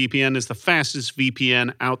 NordVPN is the fastest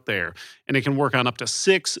VPN out there, and it can work on up to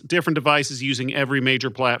 6 different devices using every major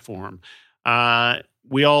platform.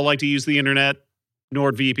 We all like to use the internet.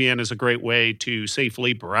 NordVPN is a great way to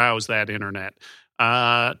safely browse that internet.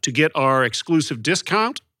 To get our exclusive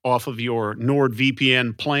discount off of your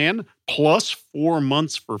NordVPN plan, plus 4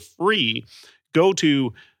 months for free, go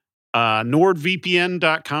to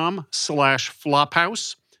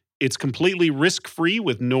nordvpn.com/flophouse. It's completely risk-free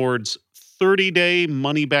with Nord's 30-day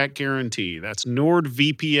money-back guarantee. That's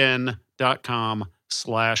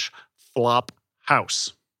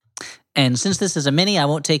nordvpn.com/flophouse. And since this is a mini, I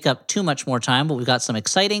won't take up too much more time, but we've got some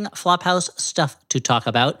exciting Flophouse stuff to talk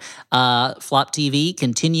about. Flop TV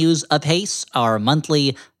continues apace, our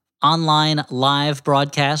monthly online live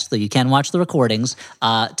broadcast, though you can watch the recordings,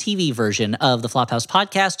 TV version of the Flophouse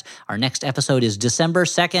podcast. Our next episode is December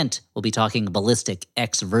 2nd. We'll be talking Ballistic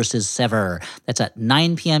X versus Sever. That's at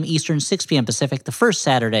 9 p.m. Eastern, 6 p.m. Pacific, the first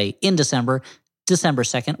Saturday in December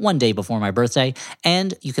 2nd, one day before my birthday,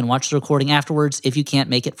 and you can watch the recording afterwards if you can't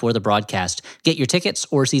make it for the broadcast. Get your tickets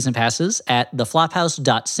or season passes at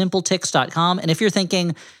theflophouse.simpletix.com, and if you're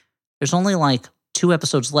thinking, there's only like 2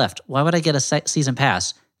 episodes left, why would I get a season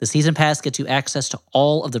pass? The season pass gets you access to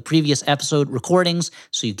all of the previous episode recordings,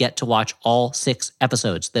 so you get to watch all 6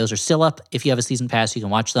 episodes. Those are still up. If you have a season pass, you can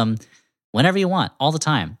watch them whenever you want, all the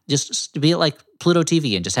time. Just be like Pluto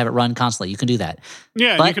TV and just have it run constantly. You can do that.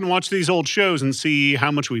 Yeah, and you can watch these old shows and see how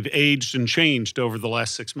much we've aged and changed over the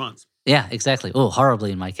last 6 months. Yeah, exactly. Oh,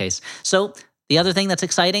 horribly in my case. So the other thing that's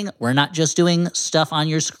exciting, we're not just doing stuff on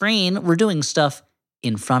your screen, we're doing stuff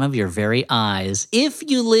in front of your very eyes. If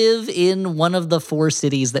you live in one of the 4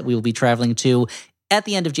 cities that we will be traveling to at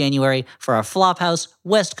the end of January for our Flophouse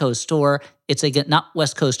West Coast tour, it's not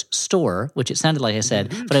West Coast store, which it sounded like I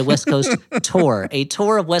said, but a West Coast tour. A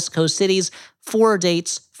tour of West Coast cities, 4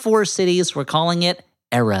 dates, 4 cities. We're calling it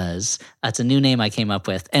Eras. That's a new name I came up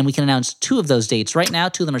with. And we can announce 2 of those dates right now.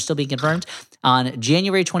 2 of them are still being confirmed. On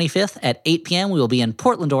January 25th at 8 p.m., we will be in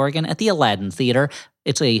Portland, Oregon at the Aladdin Theater.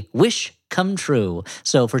 It's a wish come true.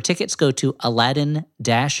 So for tickets, go to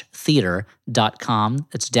aladdin-theater.com.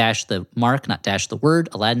 It's dash the mark, not dash the word,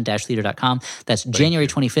 aladdin-theater.com. That's January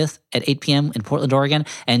 25th at 8 p.m. in Portland, Oregon.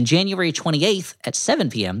 And January 28th at 7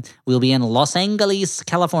 p.m., we'll be in Los Angeles,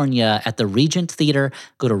 California at the Regent Theater.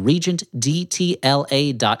 Go to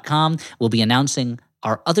regentdtla.com. We'll be announcing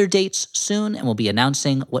our other dates soon, and we'll be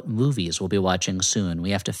announcing what movies we'll be watching soon. We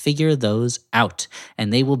have to figure those out,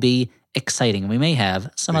 and they will be exciting. We may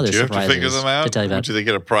have some other surprises to figure them out? To tell you about. Do they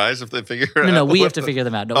get a prize if they figure it out? No, we have to figure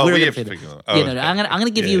them out. No, we have to figure them out. Okay. I'm going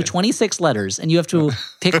to give you 26 letters, and you have to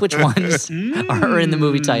pick which ones are in the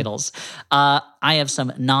movie titles. I have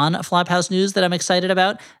some non-Flophouse news that I'm excited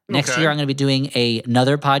about. Next year, I'm going to be doing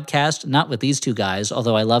another podcast, not with these 2 guys,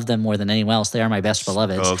 although I love them more than anyone else. They are my best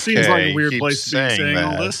beloveds. Okay, seems like a weird place to be saying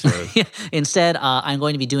all this. Instead, I'm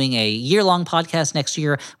going to be doing a year-long podcast next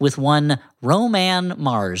year with one Roman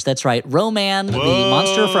Mars. That's right, Roman, the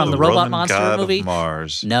monster from the Robot Roman Monster god movie. Of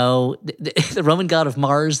Mars. No, the Roman god of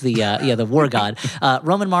Mars, the war god.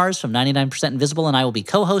 Roman Mars from 99% Invisible, and I will be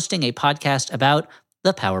co-hosting a podcast about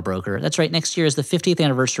The Power Broker. That's right, next year is the 50th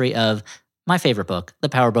anniversary of my favorite book, The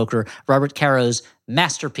Power Broker, Robert Caro's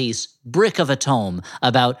masterpiece, brick of a tome,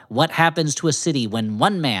 about what happens to a city when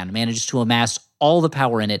one man manages to amass all the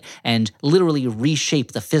power in it and literally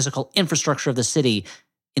reshape the physical infrastructure of the city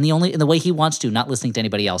in the way he wants to, not listening to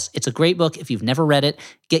anybody else. It's a great book. If you've never read it,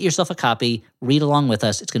 get yourself a copy, read along with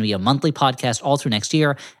us. It's going to be a monthly podcast all through next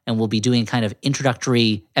year, and we'll be doing kind of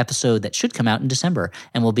introductory episode that should come out in December.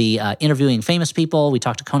 And we'll be interviewing famous people. We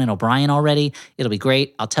talked to Conan O'Brien already. It'll be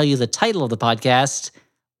great. I'll tell you the title of the podcast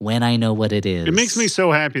when I know what it is. It makes me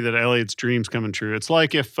so happy that Elliot's dream's coming true. It's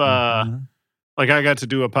like if like I got to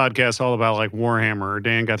do a podcast all about like Warhammer, or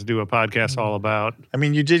Dan got to do a podcast all about. I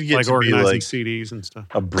mean, you did get like to be organizing like CDs and stuff.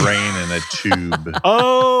 A brain in a tube.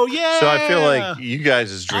 Oh yeah. So I feel like you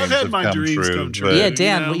guys' dreams I've had have my come dreams true. come true. but Yeah,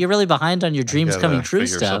 Dan, you're really behind on your dreams coming true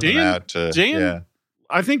stuff. Dan,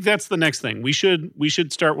 I think that's the next thing. We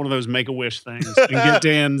should start one of those Make-A-Wish things and get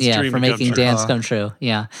Dan's dream for making come true. Dan's come true.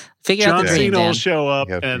 Yeah, figure out John the dream, Cena Dan. will show up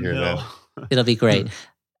and It'll be great.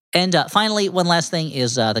 And finally, one last thing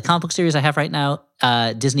is the comic book series I have right now,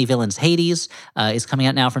 Disney Villains Hades, is coming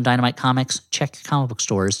out now from Dynamite Comics. Check comic book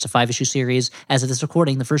stores. It's a 5-issue series. As of this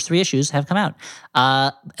recording, the first 3 issues have come out.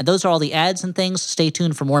 And those are all the ads and things. Stay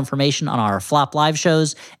tuned for more information on our Flop Live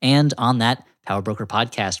shows and on that Power Broker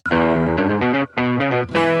podcast.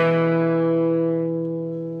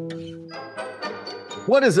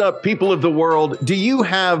 What is up, people of the world? Do you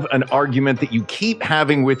have an argument that you keep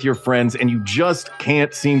having with your friends and you just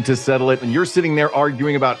can't seem to settle it? And you're sitting there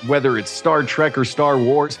arguing about whether it's Star Trek or Star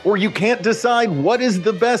Wars, or you can't decide what is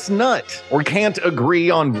the best nut, or can't agree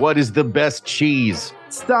on what is the best cheese.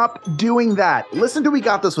 Stop doing that. Listen to We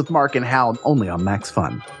Got This with Mark and Hal, only on Max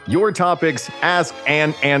Fun. Your topics asked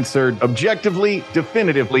and answered objectively,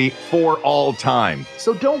 definitively, for all time.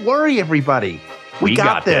 So don't worry, everybody. We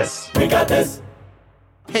got this. We got this.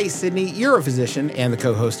 Hey, Sydney, you're a physician and the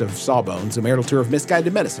co-host of Sawbones, a marital tour of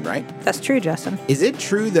misguided medicine, right? That's true, Justin. Is it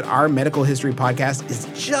true that our medical history podcast is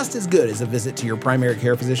just as good as a visit to your primary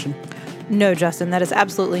care physician? No, Justin, that is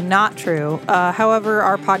absolutely not true. However,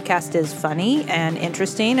 our podcast is funny and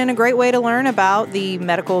interesting and a great way to learn about the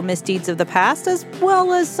medical misdeeds of the past as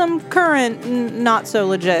well as some current, not so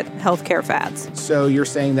legit healthcare fads. So you're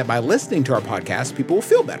saying that by listening to our podcast, people will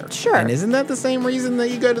feel better? Sure. And isn't that the same reason that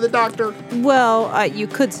you go to the doctor? Well, you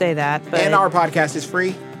could say that, but... And our podcast is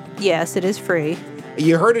free? Yes, it is free.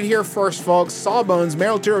 You heard it here first, folks. Sawbones,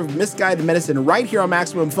 Marital Tour of Misguided Medicine, right here on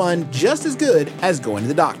Maximum Fun, just as good as going to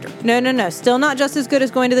the doctor. No. Still not just as good as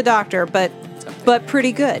going to the doctor, but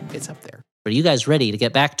pretty good. It's up there. Are you guys ready to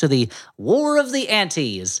get back to the War of the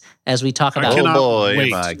Antes as we talk I about... cannot boy, wait.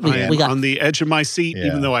 my I am we got- on the edge of my seat, Yeah.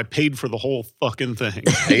 even though I paid for the whole fucking thing.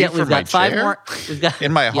 Paid Yeah, for we've my got 5 chair? more. We've got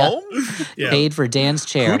In my yeah, home? Yeah. paid for Dan's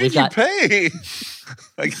chair. Who did We've got you pay?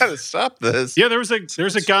 I gotta stop this. Yeah, there's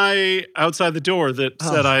a guy outside the door that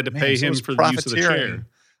said I had to Man, pay so him it's for the use of the chair. profiteering.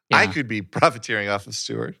 Yeah. I could be profiteering off of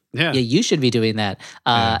Stuart. Yeah. Yeah, you should be doing that,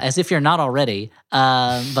 as if you're not already.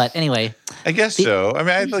 But anyway, I guess so. I mean,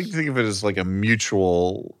 I like to think of it as like a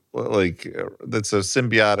mutual, that's a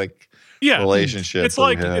symbiotic Yeah. relationship. It's that we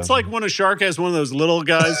like have. it's like when a shark has one of those little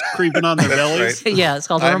guys creeping on their That's bellies. right. yeah, it's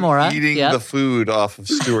called a I'm remora. eating Yep. the food off of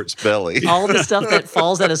Stuart's belly. All the stuff that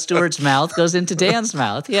falls out of Stuart's mouth goes into Dan's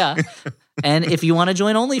mouth. Yeah. And if you want to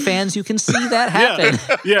join OnlyFans, you can see that happen.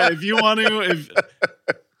 Yeah, if you want to,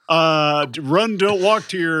 run, don't walk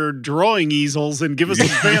to your drawing easels and give us some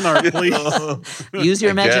fan art, please. Use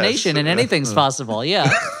your I guess. imagination and anything's possible.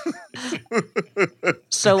 Yeah.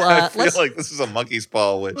 So I feel let's like this is a monkey's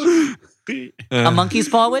paw witch. a monkey's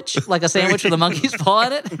paw witch, like a sandwich with a monkey's paw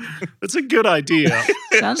in it. That's a good idea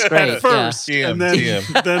Sounds great. at first, TM, and then,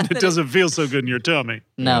 TM. then it doesn't feel so good in your tummy.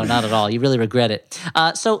 No, not at all. You really regret it.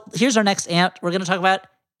 So here's our next aunt. We're going to talk about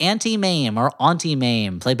Auntie Mame or Auntie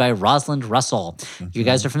Mame, played by Rosalind Russell. You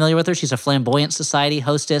guys are familiar with her. She's a flamboyant society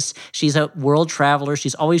hostess. She's a world traveler.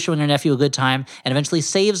 She's always showing her nephew a good time and eventually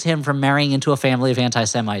saves him from marrying into a family of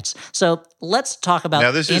anti-Semites. So let's talk about Now,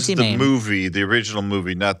 this is Auntie the Mame. movie, the original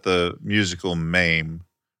movie, not the musical Mame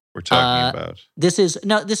we're talking about. This is Or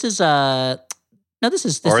are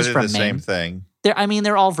is they from the same Mame. thing?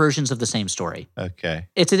 They're all versions of the same story. Okay.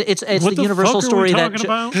 It's What the universal fuck story are we that talking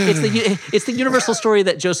about? it's the universal story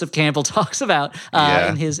that Joseph Campbell talks about Yeah.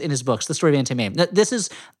 in his books, the story of Auntie Mame. This is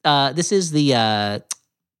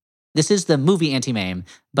the movie Auntie Mame,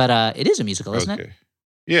 but it is a musical, isn't it?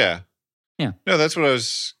 Yeah. Yeah. No, that's what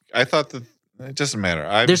I thought that it doesn't matter.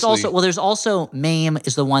 There's Obviously- there's also Mame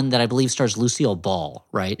is the one that I believe stars Lucille Ball,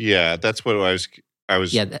 right? Yeah, that's what I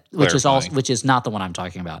was Yeah, clarifying. which is not the one I'm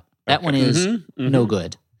talking about. That Okay. one is Mhm, no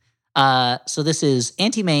good. So this is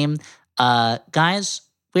Auntie Mame. Guys,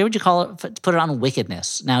 where would you call it? Put it on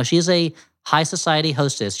wickedness. Now, she is a high society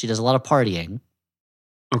hostess. She does a lot of partying.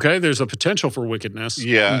 Okay, there's a potential for wickedness.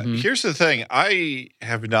 Yeah. Mhm. Here's the thing. I'm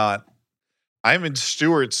in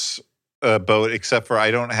Stuart's boat, except for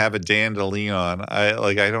I don't have a Dan to lean on.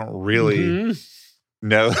 I don't really Mhm.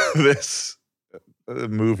 know this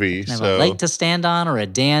movie. Have So a leg to stand on or a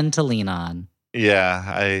Dan to lean on. yeah,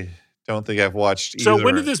 I don't think I've watched either So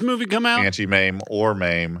when did this movie come out? Anti-Mame or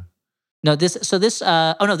Mame. No, this is not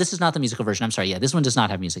the musical version. I'm sorry. Yeah, this one does not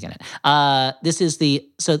have music in it.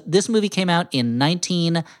 This movie came out in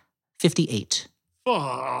 1958.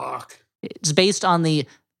 Fuck. It's based on the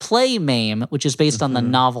play Mame, which is based on the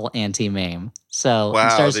novel Auntie Mame. So it Wow,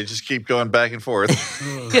 stars- they just keep going back and forth.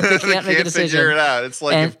 they they can't make a decision. figure it out. It's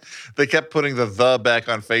like And- if they kept putting the back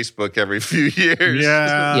on Facebook every few years.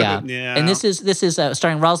 Yeah. Yeah. And this is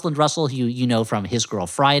starring Rosalind Russell, who you know from His Girl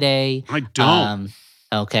Friday. I don't.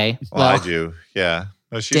 Okay. Well, I do. Yeah.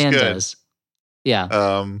 No, she's Dan good. does. Yeah.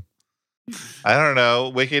 I don't know.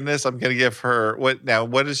 Wickedness, I'm going to give her what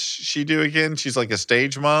does she do again? She's like a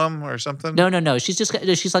stage mom or something? No.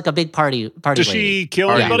 She's like a big party Does lady. she kill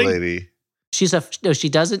Party anybody? lady. She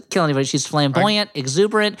doesn't kill anybody. She's flamboyant,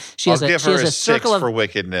 exuberant. I'll give her a circle 6 of for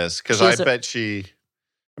wickedness because she I has a- bet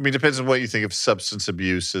depends on what you think of substance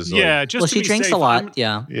abuse. Is Yeah, just well, to she be drinks safe, a lot.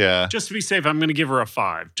 Yeah. yeah. Just to be safe, I'm going to give her a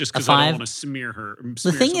 5, just because A I 5? don't want to smear her.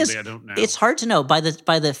 The thing is, I don't know. it's hard to know. By the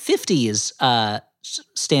 50s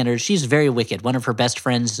standards, she's very wicked. One of her best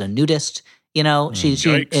friends is a nudist. You know,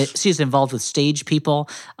 Yikes. she's involved with stage people.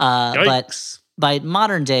 But Yikes. by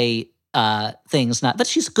modern day things, not. But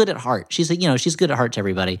she's good at heart. She's good at heart to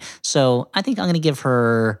everybody. So I think I'm going to give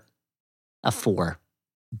her a 4.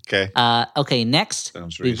 Okay. Okay. Next,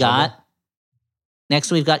 Sounds we've reasonable.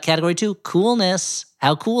 got category 2, coolness.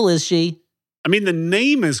 How cool is she? I mean, the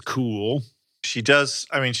name is cool. She does.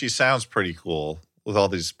 I mean, she sounds pretty cool with all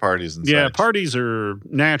these parties and Yeah, such. parties are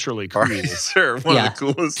naturally cool. Parties are one Yeah. of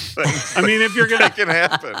the coolest things I mean, if you're going that to... can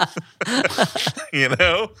happen. You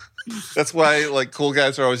know? That's why like cool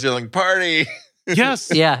guys are always yelling party.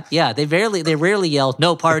 Yes. Yeah. They rarely yell,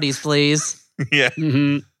 "No parties, please." Yeah.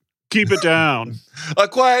 Mm-hmm. Keep it down. A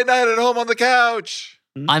quiet night at home on the couch.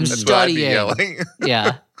 I'm That's what I'd be studying. yelling.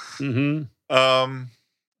 Yeah. Mm-hmm. I'm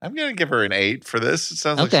gonna give her an 8 for this. It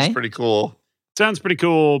sounds like Okay. she's pretty cool. Sounds pretty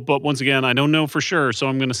cool, but once again, I don't know for sure, so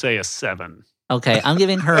I'm going to say a 7. Okay, I'm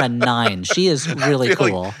giving her a 9. She is really I feel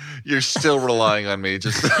like cool. You're still relying on me,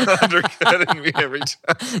 just undercutting me every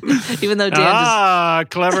time. Even though Dan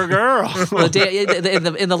clever girl. well,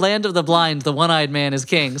 in the land of the blind, the one-eyed man is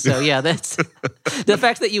king. So yeah, that's the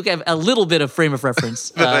fact that you have a little bit of frame of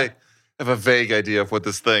reference. But I have a vague idea of what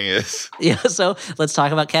this thing is. Yeah, so let's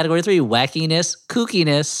talk about category 3, wackiness,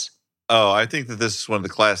 kookiness. Oh, I think that this is one of the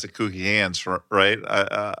classic kooky hands, right?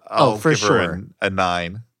 I'll for give her sure. a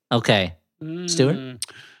 9. Okay. Stuart?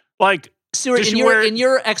 Like, Stuart, does in she your wear- in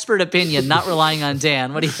your expert opinion, not relying on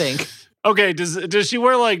Dan, what do you think? okay, does she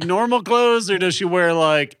wear like normal clothes or does she wear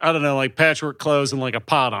like, I don't know, like patchwork clothes and like a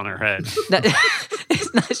pot on her head?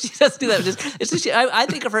 It's not, she doesn't do that. I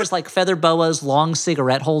think of her as like feather boas, long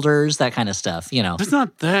cigarette holders, that kind of stuff, you know. That's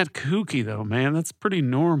not that kooky though, man. That's pretty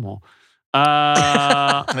normal.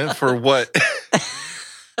 For what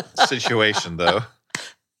situation, though?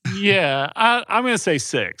 Yeah, I'm going to say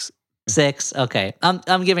 6. 6. Okay.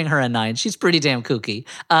 I'm giving her a 9. She's pretty damn kooky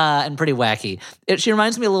and pretty wacky. She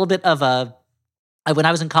reminds me a little bit of when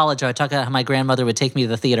I was in college, I would talk about how my grandmother would take me to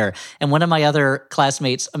the theater, and one of my other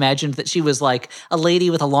classmates imagined that she was like a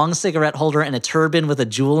lady with a long cigarette holder and a turban with a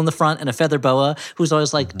jewel in the front and a feather boa who's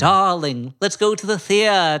always like, darling, let's go to the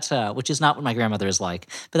theater, which is not what my grandmother is like.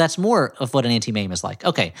 But that's more of what an Auntie Mame is like.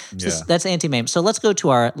 Okay, so that's Auntie Mame. So let's go to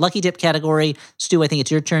our Lucky Dip category. Stu, I think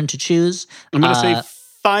it's your turn to choose. I'm going to say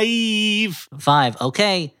 5. 5.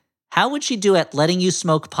 Okay. How would she do at letting you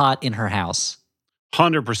smoke pot in her house?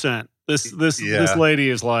 100%. This lady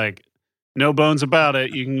is like, no bones about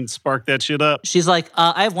it. You can spark that shit up. She's like,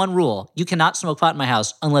 I have one rule. You cannot smoke pot in my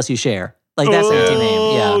house unless you share. Like, that's Auntie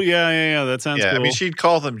Mame. Yeah. Oh, yeah. That sounds cool. I mean, she'd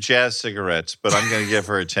call them jazz cigarettes, but I'm going to give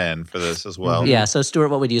her a 10 for this as well. Yeah. So, Stuart,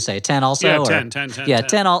 what would you say? 10 also? Yeah, or? 10. Yeah,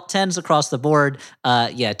 10. 10's across the board.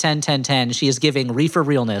 10. She is giving reefer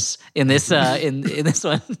realness in this in this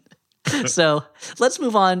one. So let's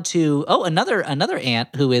move on to another aunt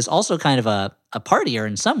who is also kind of a partier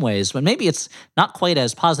in some ways, but maybe it's not quite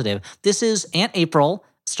as positive. This is Aunt April,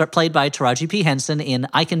 played by Taraji P. Henson in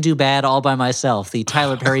I Can Do Bad All by Myself, the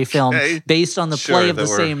Tyler Perry film based on the play of the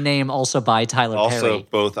same name, also by Tyler Perry. Also,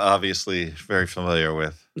 both obviously very familiar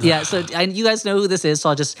with. Yeah, so you guys know who this is,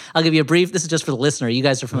 so I'll give you a brief. This is just for the listener. You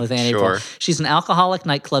guys are familiar with Aunt April. She's an alcoholic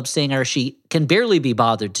nightclub singer. She can barely be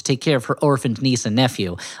bothered to take care of her orphaned niece and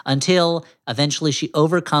nephew until eventually she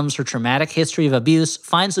overcomes her traumatic history of abuse,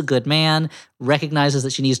 finds a good man, recognizes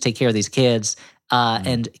that she needs to take care of these kids,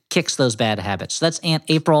 and kicks those bad habits. So that's Aunt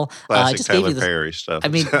April. Classic I just Tyler gave you Perry stuff. I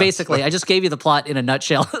mean, basically, I just gave you the plot in a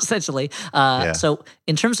nutshell, essentially. So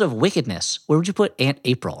in terms of wickedness, where would you put Aunt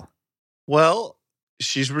April? Well,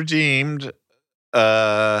 she's redeemed,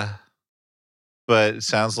 but it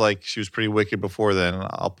sounds like she was pretty wicked before then.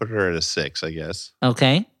 I'll put her at a 6, I guess.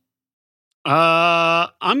 Okay. I'm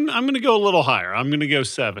going to go a little higher. I'm going to go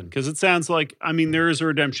 7 because it sounds like, I mean, there is a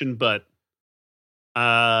redemption, but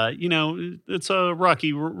it's a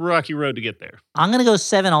rocky road to get there. I'm going to go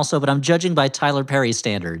 7 also, but I'm judging by Tyler Perry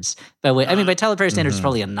standards. By Tyler Perry standards, it's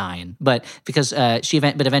probably a 9, but because but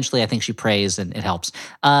eventually I think she prays and it helps.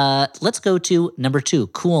 Let's go to number 2,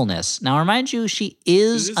 coolness. Now, remind you, she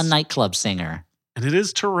is a nightclub singer. And it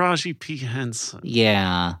is Taraji P. Henson.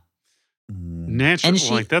 Yeah.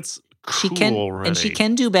 Natural, and that's cool she can, already. and she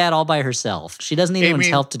can do bad all by herself. She doesn't need anyone's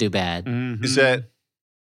help to do bad. Mm-hmm.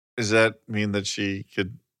 Does that mean that she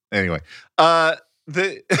could? Anyway, I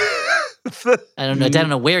don't know. I don't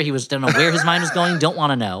know where he was. Don't know where his mind was going. Don't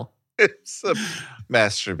want to know. It's a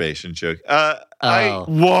masturbation joke. What?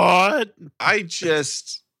 I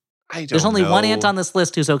don't There's only know. one aunt on this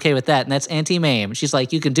list who's okay with that, and that's Auntie Mame. She's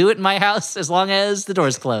like, you can do it in my house as long as the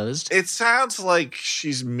door's closed. It sounds like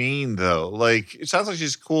she's mean, though. Like, it sounds like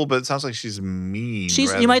she's cool, but it sounds like she's mean.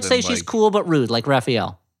 You might say she's cool but rude, like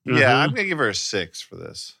Raphael. Yeah, I'm gonna give her a 6 for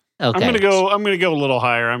this. Okay. I'm gonna go a little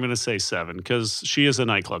higher. I'm gonna say 7 because she is a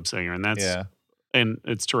nightclub singer, and and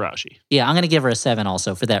it's Taraji. Yeah, I'm gonna give her a 7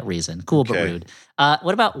 also for that reason. Cool but rude.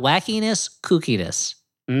 What about wackiness, kookiness?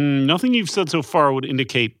 Nothing you've said so far would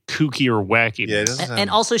indicate kooky or wackiness. Yeah,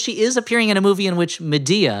 and also, she is appearing in a movie in which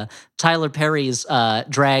Medea, Tyler Perry's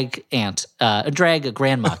drag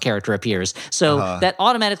grandma character, appears. So that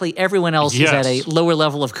automatically everyone else is at a lower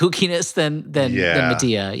level of kookiness than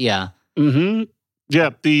Medea. Yeah. Mm-hmm.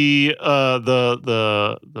 Yeah, the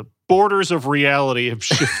borders of reality have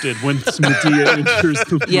shifted when Medea enters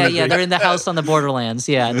the movie. Yeah, they're in the house on the Borderlands.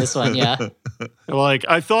 Yeah, in this one, yeah. Like,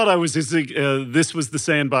 I thought I was this was the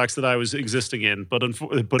sandbox that I was existing in, but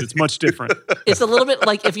it's much different. It's a little bit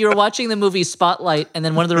like if you were watching the movie Spotlight and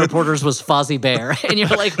then one of the reporters was Fozzie Bear, and you're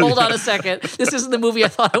like, hold on a second, this isn't the movie I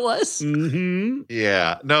thought it was. Mm-hmm.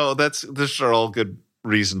 Yeah, no, these are all good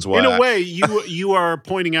reasons why. In a way, you are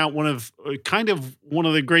pointing out one of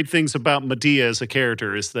the great things about Medea as a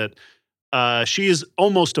character is that she is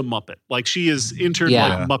almost a Muppet. Like, she is entered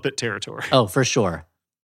like Muppet territory. Oh, for sure.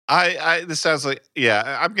 This sounds like,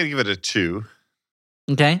 I'm going to give it a 2.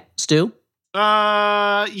 Okay, Stu?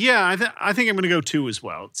 I think I'm going to go 2 as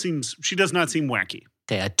well. She does not seem wacky.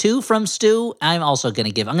 Okay, a 2 from Stu. I'm going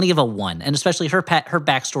to give a 1, and especially her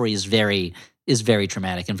backstory is very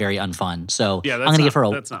traumatic and very unfun. So I'm going to give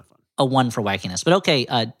her that's not fun. A 1 for wackiness. But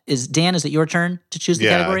okay, is it your turn to choose the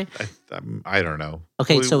category? I don't know.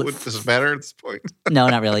 Okay, does it matter at this point? No,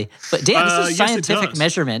 not really. But Dan, this is scientific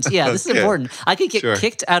measurement. Yeah, this is important. I could get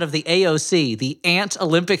kicked out of the AOC, the Ant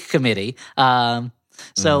Olympic Committee.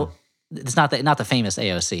 So it's not the famous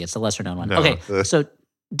AOC. It's the lesser known one. No. Okay, so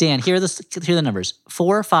Dan, here are the numbers: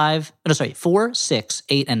 4, 6,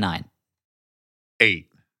 8, and 9. 8.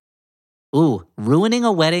 Ooh, ruining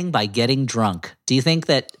a wedding by getting drunk. Do you think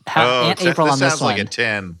that Aunt April on this sounds one? like a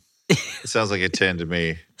 10. It sounds like a 10 to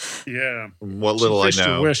me. Yeah. From what little I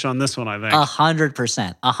know. Wish on this one, I think.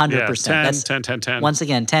 100%. 100%. 10. Once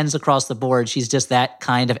again, 10s across the board. She's just that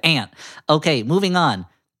kind of aunt. Okay, moving on.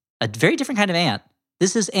 A very different kind of aunt.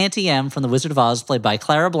 This is Auntie M from The Wizard of Oz, played by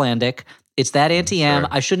Clara Blandick. It's that Auntie M.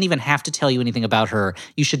 I shouldn't even have to tell you anything about her.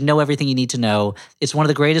 You should know everything you need to know. It's one of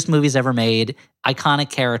the greatest movies ever made. Iconic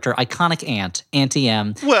character, iconic aunt, Auntie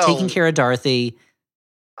M, taking care of Dorothy.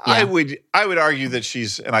 Yeah. I would argue that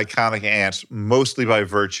she's an iconic aunt, mostly by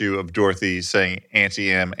virtue of Dorothy saying Auntie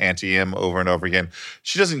M over and over again.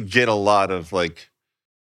 She doesn't get a lot of there's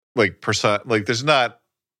not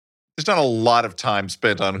a lot of time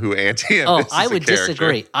spent on who Auntie M is. I would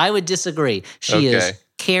disagree. She is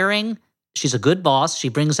caring. She's a good boss. She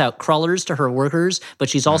brings out crullers to her workers, but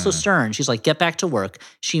she's also stern. She's like, get back to work.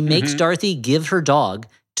 She makes Dorothy give her dog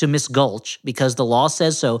to Miss Gulch because the law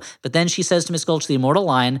says so. But then she says to Miss Gulch the immortal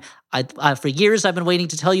line, for years I've been waiting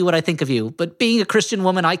to tell you what I think of you, but being a Christian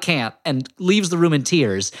woman, I can't, and leaves the room in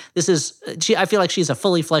tears. I feel like she's a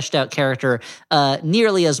fully fleshed out character,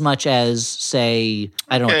 nearly as much as, say,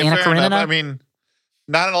 Anna Karenina. I mean,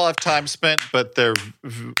 not a lot of time spent, but they're,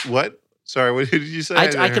 what? Sorry, what did you say?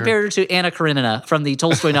 I compared her to Anna Karenina from the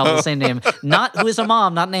Tolstoy novel, the same name. Who is a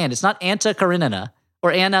mom, not an aunt. It's not Anta Karenina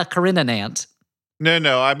or Anna Karenina.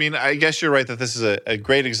 No. I mean, I guess you're right that this is a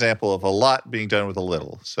great example of a lot being done with a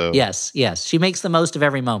little. So yes. She makes the most of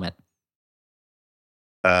every moment.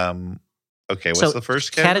 Okay, what's the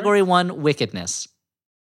first category? Category 1, wickedness.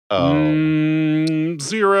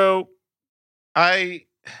 0. I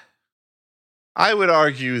would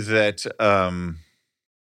argue that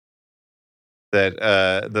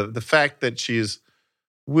the fact that she's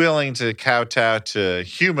willing to kowtow to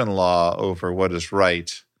human law over what is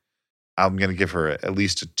right, I'm going to give her at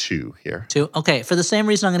least a 2 here. 2? Okay, for the same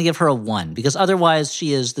reason, I'm going to give her a 1, because otherwise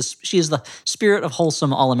she is the spirit of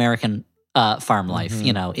wholesome all-American farm life,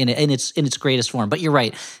 in its greatest form. But you're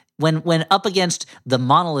right. When up against the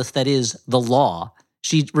monolith that is the law,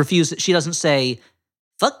 she refuses. She doesn't say,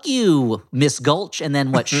 fuck you, Miss Gulch, and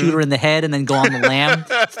then shoot her in the head and then go on the lam,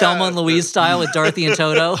 Thelma and Louise style with Dorothy and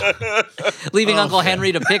Toto, leaving Uncle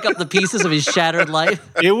Henry to pick up the pieces of his shattered life.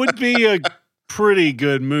 It would be a pretty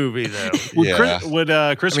good movie, though.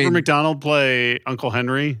 Would Christopher McDonald play Uncle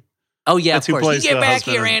Henry? Oh, yeah, That's of course. You get back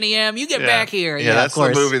husband. here, Auntie M. You get back here. Yeah, that's of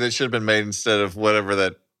course. the movie that should have been made instead of whatever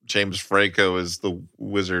that James Franco as the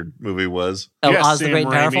wizard movie was. Oh, Oz the Great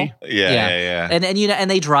and Powerful? Yeah. And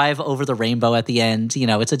they drive over the rainbow at the end.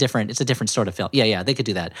 It's a different sort of film. Yeah, they could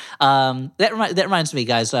do that. That reminds me,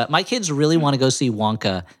 guys, my kids really want to go see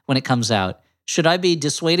Wonka when it comes out. Should I be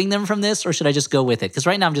dissuading them from this, or should I just go with it? Because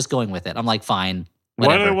right now I'm just going with it. I'm like, fine.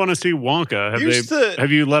 Whatever. Why do they want to see Wonka?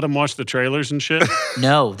 Have you let them watch the trailers and shit?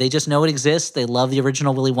 No, they just know it exists. They love the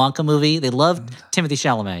original Willy Wonka movie. They love Timothy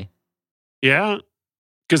Chalamet. Yeah,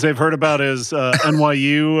 because they've heard about his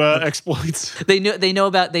NYU exploits. They know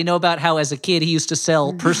about how as a kid he used to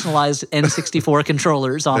sell personalized N64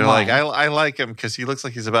 controllers online. They're like, I like him because he looks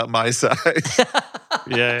like he's about my size.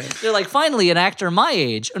 Yeah. They're like, finally an actor my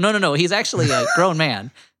age. No, he's actually a grown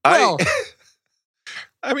man. Well,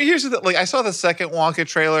 I mean, here's the thing. I saw the second Wonka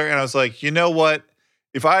trailer and I was like, you know what?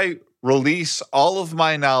 If I release all of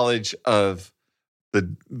my knowledge of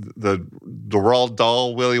the Roald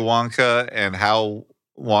Dahl Willy Wonka and how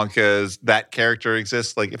Wonka's that character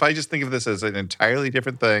exists. Like if I just think of this as an entirely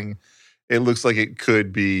different thing, it looks like it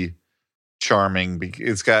could be charming.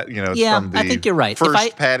 It's got it's from the I think you're right.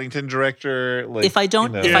 First Paddington director. Like,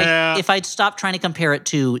 if I stop trying to compare it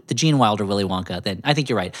to the Gene Wilder Willy Wonka, then I think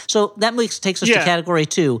you're right. So that takes us to category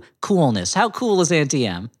 2, coolness. How cool is Auntie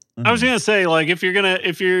M? I was gonna say, like, if you're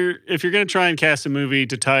gonna try and cast a movie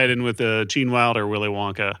to tie it in with the Gene Wilder Willy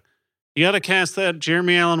Wonka, you got to cast that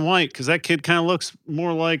Jeremy Allen White because that kid kind of looks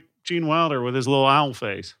more like Gene Wilder with his little owl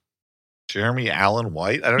face. Jeremy Allen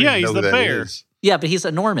White? I don't even know who that is. Yeah, but he's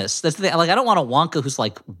enormous. That's the thing. Like, I don't want a Wonka who's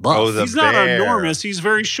like buff. Oh, he's not enormous. He's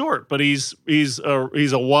very short, but he's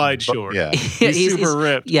a wide short. Yeah, he's super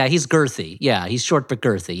ripped. Yeah, he's girthy. Yeah, he's short but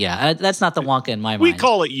girthy. Yeah, that's not the Wonka in my mind. We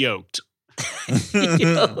call it yoked.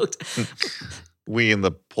 We in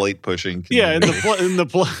the plate pushing. Yeah, in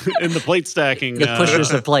the plate stacking. The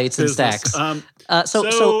pushers of plates and business. stacks.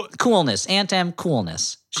 So coolness, Aunt M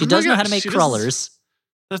coolness. She does know how to make crullers.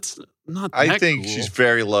 That's not. I think she's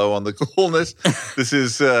very low on the coolness. This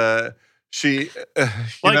is she's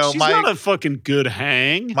not a fucking good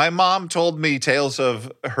hang. My mom told me tales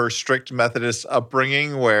of her strict Methodist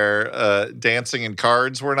upbringing where dancing and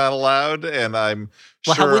cards were not allowed, and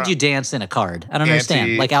Well, how would you dance in a card? I don't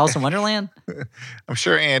understand. Like Alice in Wonderland? I'm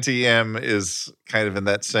sure Auntie M is kind of in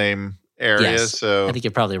that same area. Yes, so I think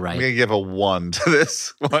you're probably right. I'm going to give a 1 to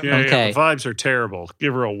this one. Yeah, okay. The vibes are terrible.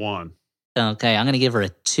 Give her a 1. Okay, I'm going to give her a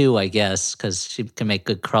 2, I guess, because she can make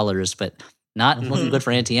good crullers, but not looking good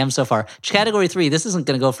for Auntie M so far. Category 3, this isn't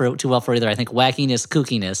going to go too well for either. I think wackiness,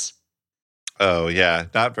 kookiness. Oh, yeah.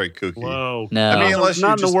 Not very kooky. Whoa. No. I mean, unless not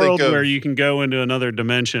you in just the world think of, where you can go into another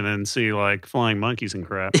dimension and see like flying monkeys and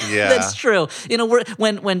crap. Yeah. That's true.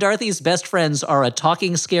 When Dorothy's best friends are a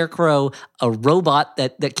talking scarecrow, a robot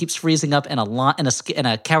that keeps freezing up, and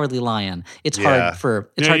a cowardly lion, it's hard to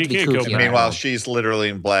be kooky. Meanwhile, she's literally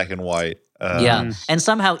in black and white. And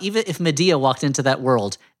somehow, even if Medea walked into that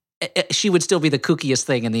world, she would still be the kookiest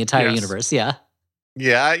thing in the entire universe. Yeah.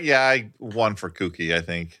 Yeah. I 1 for kooky, I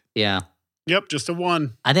think. Yeah. Yep, just a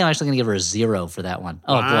 1. I think I'm actually going to give her a 0 for that one.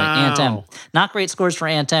 Oh, wow. boy. Aunt M. Not great scores for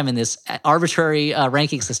Aunt M in this arbitrary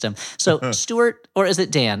ranking system. So, Stuart, or is it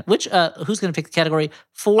Dan? Who's going to pick the category?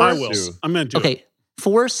 4? I will. I'm going to do it.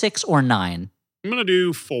 4, 6, or 9? I'm going to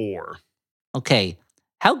do 4. Okay.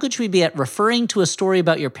 How good should we be at referring to a story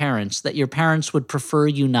about your parents that your parents would prefer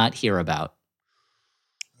you not hear about?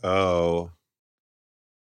 Oh.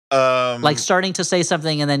 Like starting to say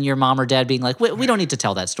something and then your mom or dad being like, we don't need to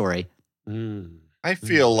tell that story. I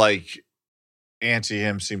feel like Auntie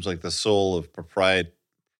M seems like the soul of propriety.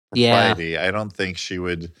 Yeah. I don't think she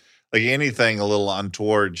would, like anything a little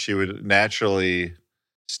untoward, she would naturally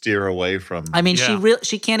steer away from. I mean,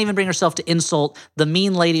 she can't even bring herself to insult the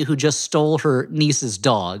mean lady who just stole her niece's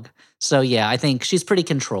dog. So yeah, I think she's pretty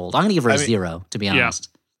controlled. I'm going to give her a 0, to be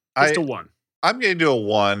honest. Just a 1. I'm going to do a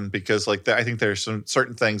 1 because I think there's some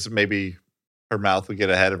certain things that maybe her mouth would get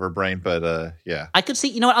ahead of her brain, but yeah. I could see,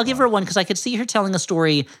 you know what, I'll give her a 1 because I could see her telling a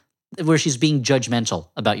story where she's being judgmental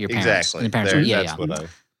about your parents. Exactly. And the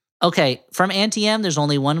parents Okay, from Auntie M, there's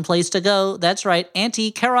only one place to go. That's right,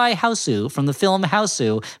 Auntie Karai Hausu from the film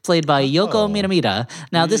Hausu, played by Yoko Minamita.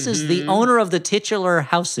 Now, this is the owner of the titular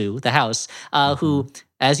Hausu, the house, who,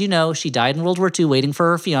 as you know, she died in World War II waiting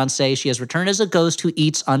for her fiancé. She has returned as a ghost who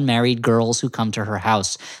eats unmarried girls who come to her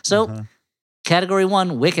house. So, category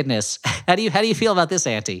 1, wickedness. How do you feel about this,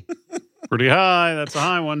 Auntie? Pretty high. That's a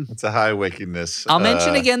high one. It's a high wickedness. I'll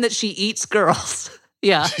mention again that she eats girls.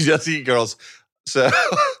 Yeah. She does eat girls. So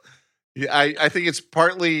I think it's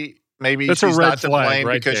partly maybe That's she's a red not to flag blame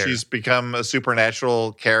right because there. she's become a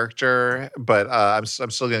supernatural character, but I'm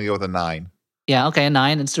still going to go with a 9. Yeah, okay, a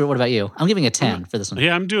 9. And Stuart, what about you? I'm giving a 10 for this one.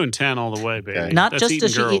 Yeah, I'm doing 10 all the way, baby. Okay. Not That's just eating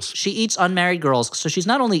does girls. she eats unmarried girls, so she's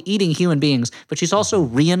not only eating human beings, but she's also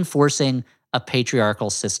reinforcing a patriarchal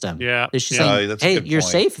system. Yeah. She's Yeah, saying, that's a hey, good you're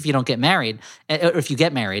point. safe if you don't get married, or if you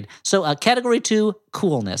get married. So category 2,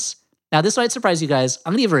 coolness. Now, this might surprise you guys.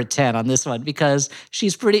 I'm going to give her a 10 on this one because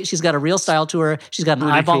she's got a real style to her. She's got an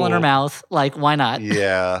Pretty eyeball in her cool. mouth. Like, why not?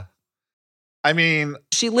 Yeah. I mean,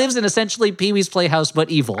 She lives in essentially Pee-wee's Playhouse, but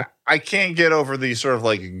evil. I can't get over the sort of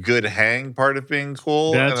like good hang part of being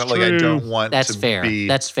cool. That's and like I true. don't want That's to fair. be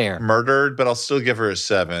That's fair. murdered, but I'll still give her a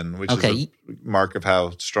 7, which Okay. is a mark of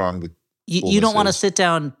how strong the You don't want to is. sit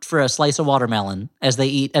down for a slice of watermelon as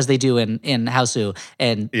they do in Hausu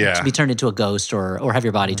and to be turned into a ghost or have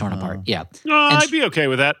your body torn apart. Yeah. I'd be okay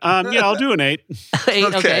with that. Yeah, I'll do an 8. 8,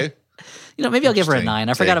 okay. You know, maybe I'll give her a Interesting 9.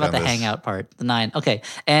 I forgot take about on the this. hangout part. The 9. Okay.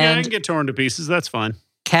 Yeah, I And can get torn to pieces. That's fine.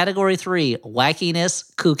 Category 3,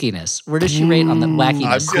 wackiness, kookiness. Where does she rate on the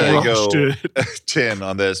wackiness I'm scale? going to go 10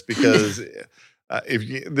 on this because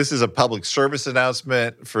this is a public service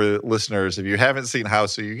announcement for listeners. If you haven't seen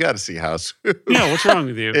House, you got to see House. Yeah, what's wrong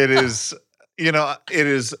with you? It is,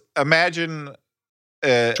 imagine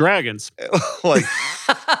Dragons. like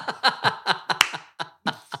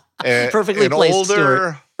Perfectly placed,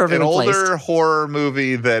 Stuart. Perfectly older placed. horror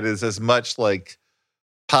movie that is as much like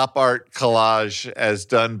pop art collage as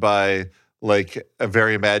done by like a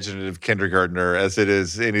very imaginative kindergartner as it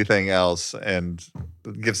is anything else, and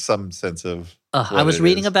gives some sense of. I was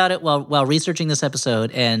reading about it while researching this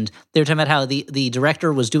episode, and they were talking about how the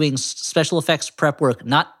director was doing special effects prep work,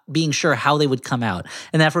 not being sure how they would come out,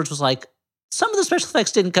 and afterwards was like, some of the special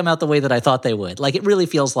effects didn't come out the way that I thought they would. Like, it really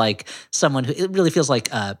feels like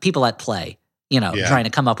people at play, trying to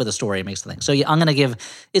come up with a story and makes the thing. So I'm gonna give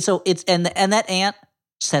it. So it's and that ant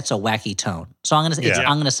sets a wacky tone. So I'm gonna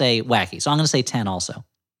say wacky. So I'm gonna say 10 also.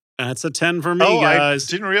 That's a 10 for me, guys.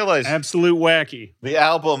 I didn't realize Absolute wacky. the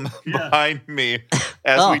album behind me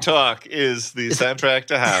as we talk is the soundtrack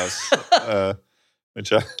to House.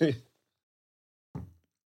 Which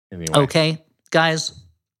anyway. Okay, guys.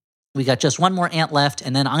 We got just one more ant left,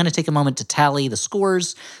 and then I'm going to take a moment to tally the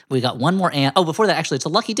scores. We got one more ant. Oh, before that, actually, it's a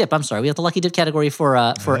lucky dip. I'm sorry. We have the lucky dip category for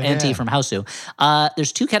Auntie from Houseu.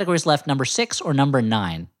 There's 2 categories left, number 6 or number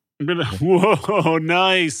 9. Whoa,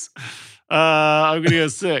 nice. I'm going to go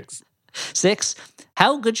 6. 6.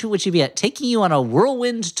 How good would she be at taking you on a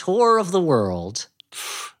whirlwind tour of the world?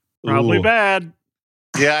 Probably bad.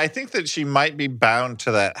 Yeah, I think that she might be bound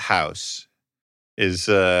to that house. That's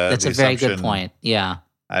a very good point. Yeah.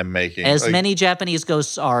 I'm making. As many Japanese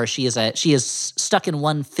ghosts are, she is stuck in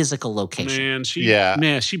one physical location.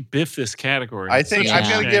 Man, she biffed this category. I think I'm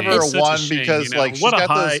going to give her a 1 because like she's got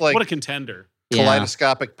those like what a contender.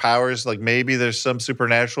 Kaleidoscopic powers. Like maybe there's some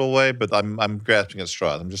supernatural way, but I'm grasping at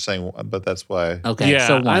straws. I'm just saying, but that's why. Okay, yeah,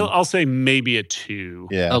 so 1. I'll say maybe a 2.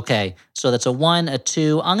 Yeah. Okay, so that's a 1, a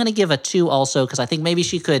 2. I'm going to give a 2 also because I think maybe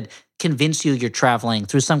she could convince you're traveling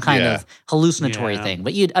through some kind of hallucinatory thing,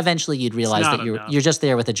 but you'd realize that you're just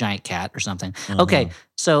there with a giant cat or something. Mm-hmm. Okay,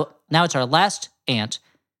 so now it's our last ant.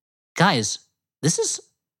 Guys, this is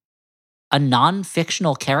a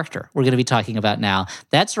non-fictional character we're going to be talking about now.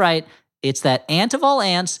 That's right. It's that aunt of all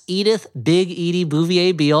aunts, Edith Big Edie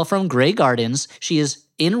Bouvier Beale from Grey Gardens. She is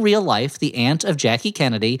in real life the aunt of Jackie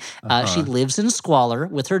Kennedy. She lives in squalor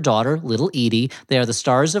with her daughter, little Edie. They are the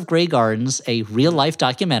stars of Grey Gardens, a real-life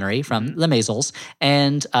documentary from the Maisels.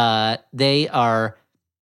 And they are,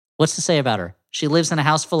 what's to say about her? She lives in a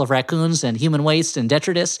house full of raccoons and human waste and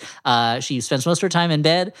detritus. She spends most of her time in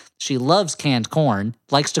bed. She loves canned corn,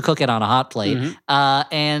 likes to cook it on a hot plate,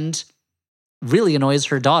 and really annoys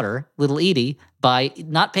her daughter, little Edie, by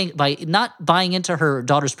not buying into her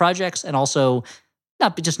daughter's projects and also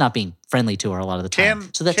not being friendly to her a lot of the time.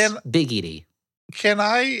 So that's Big Edie. Can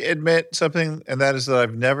I admit something? And that is that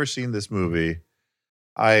I've never seen this movie.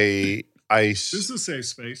 This is a safe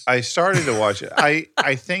space. I started to watch it.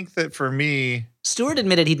 I think that for me, Stuart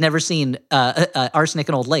admitted he'd never seen Arsenic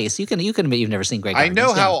and Old Lace. You can admit you've never seen Grey Gardens. I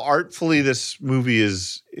know how artfully this movie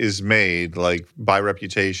is made, like by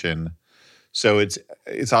reputation. So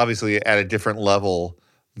it's obviously at a different level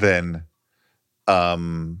than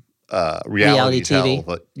reality TV.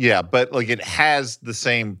 But like it has the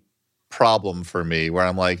same problem for me where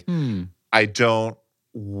I'm like, I don't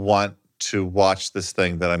want to watch this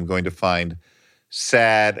thing that I'm going to find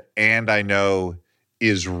sad and I know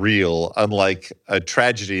is real, unlike a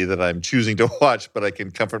tragedy that I'm choosing to watch, but I can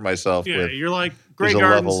comfort myself with. Yeah, you're like Grey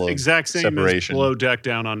Gardens, exact same separation. as Below Deck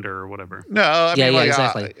Down Under or whatever. No, I mean,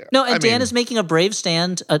 exactly. Dan is making a brave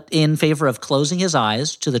stand in favor of closing his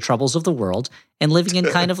eyes to the troubles of the world and living in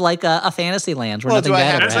kind of like a fantasy land where nothing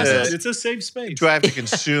bad ever happens. It's a safe space. Do I have to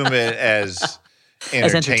consume it as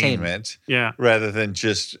entertainment rather than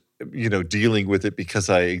just dealing with it because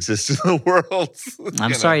I exist in the world?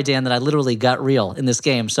 I'm sorry, Dan, that I literally got real in this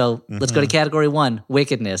game. So let's go to category 1,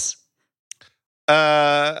 wickedness.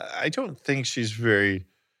 I don't think she's very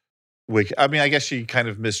wicked. I mean, I guess she kind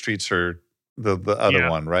of mistreats the other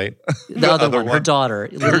one, right? The other one, her daughter,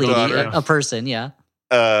 a person,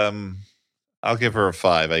 I'll give her a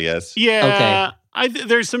 5, I guess. Yeah. Okay.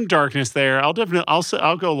 There's some darkness there. I'll go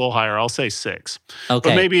a little higher. I'll say 6. Okay.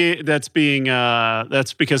 But maybe that's because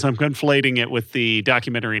I'm conflating it with the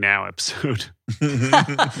Documentary Now episode.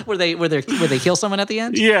 where they kill someone at the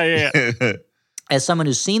end? Yeah. As someone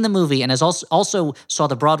who's seen the movie and has also saw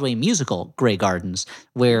the Broadway musical Grey Gardens,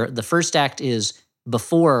 where the first act is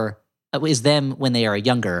them when they are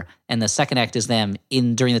younger, and the second act is them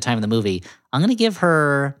during the time of the movie, I'm going to give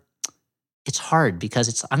her it's hard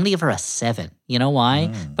because I'm going to give her a 7. You know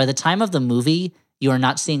why? By the time of the movie, you are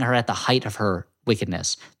not seeing her at the height of her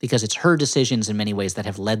wickedness because it's her decisions in many ways that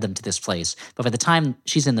have led them to this place. But by the time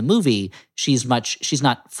she's in the movie, she's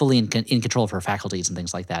not fully in control of her faculties and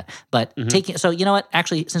things like that. But so you know what?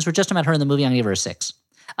 Actually, since we're just about her in the movie, I'm going to give her a 6.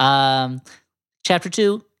 Chapter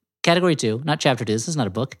 2, category 2, not chapter 2. This is not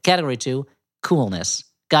a book. Category 2, coolness.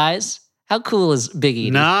 Guys, how cool is Big Edie?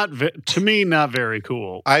 To me, not very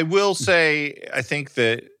cool. I will say, I think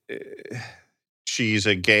that she's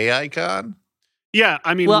a gay icon. Yeah,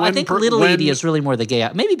 I mean, I think Little Edie is really more the gay.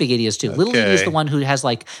 Maybe Big Edie is too. Little Edie is the one who has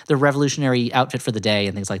like the revolutionary outfit for the day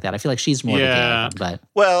and things like that. I feel like she's more the gay icon, but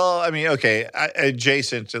I mean, okay,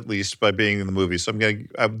 adjacent at least by being in the movie. So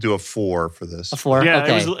I'll do a 4 for this. A 4. Yeah,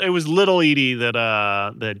 okay. it was Little Edie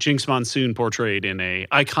that Jinx Monsoon portrayed in a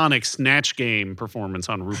iconic Snatch Game performance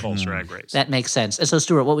on RuPaul's Drag Race. That makes sense. And so,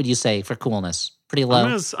 Stuart, what would you say for coolness? Pretty low.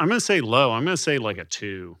 I'm gonna say low. I'm gonna say like a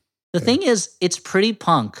 2. The thing is, it's pretty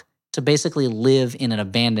punk to basically live in an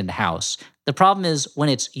abandoned house. The problem is when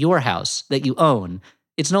it's your house that you own,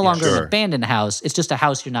 it's no longer an abandoned house. It's just a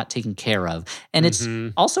house you're not taking care of. And it's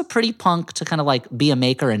also pretty punk to kind of like be a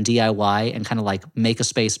maker and DIY and kind of like make a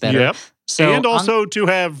space better. Yep. So and also to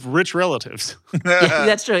have rich relatives. Yeah,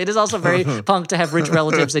 that's true. It is also very punk to have rich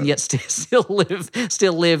relatives and yet still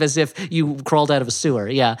live as if you crawled out of a sewer.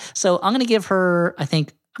 Yeah. So I'm going to give her, a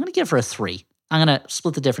 3. I'm going to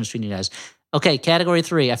split the difference between you guys. Okay, category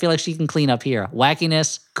 3. I feel like she can clean up here.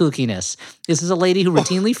 Wackiness, kookiness. This is a lady who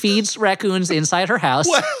routinely feeds raccoons inside her house.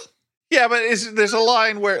 Well, yeah, but there's a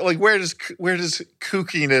line where does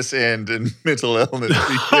kookiness end and mental illness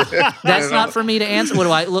begin? That's not for me to answer.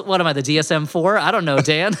 What am I, the DSM-4? I don't know,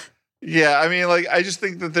 Dan. Yeah, I mean, like, I just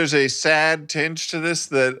think that there's a sad tinge to this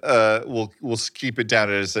that will keep it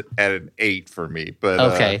down at an 8 for me. But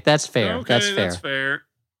okay, that's fair. Okay, that's fair.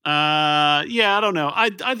 Yeah, I don't know.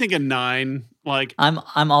 I think a 9. Like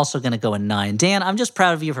I'm also going to go a 9. Dan, I'm just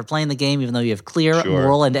proud of you for playing the game, even though you have clear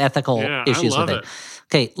moral and ethical issues with it.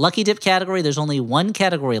 Okay, Lucky Dip category. There's only one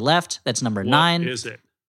category left. That's number 9. What is it?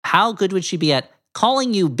 How good would she be at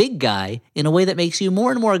calling you big guy in a way that makes you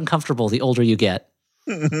more and more uncomfortable the older you get?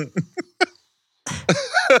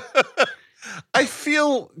 I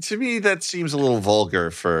feel, to me, that seems a little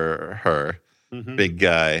vulgar for her. Big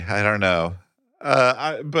guy. I don't know.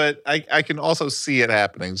 But I can also see it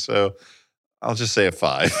happening, so I'll just say a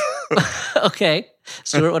 5. Okay.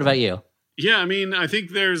 Stuart, what about you? Yeah, I mean, I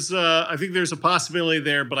think there's a possibility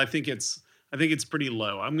there, but I think it's pretty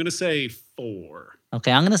low. I'm going to say 4.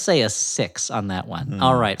 Okay, I'm going to say a 6 on that one.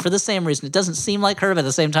 All right. For the same reason, it doesn't seem like her, but at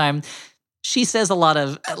the same time, she says a lot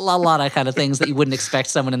of kind of things that you wouldn't expect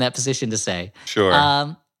someone in that position to say. Sure.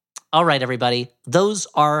 All right, everybody. Those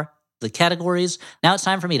are the categories. Now it's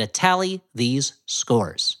time for me to tally these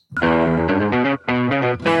scores.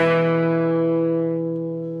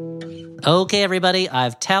 Okay, everybody,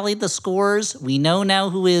 I've tallied the scores. We know now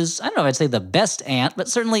who is, I don't know if I'd say the best aunt, but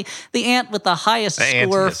certainly the aunt with the highest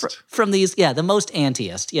score from these. Yeah, the most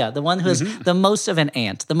antiest. Yeah, the one who is the most of an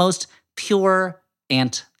aunt, the most pure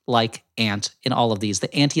ant-like aunt in all of these,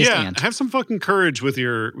 the antiest aunt. Have some fucking courage with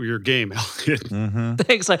your game, Elliot.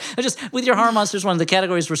 Thanks. With your horror monsters one, the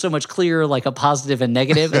categories were so much clearer, like a positive and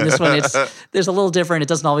negative, and this one, there's a little different. It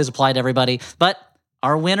doesn't always apply to everybody. But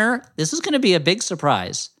our winner, this is going to be a big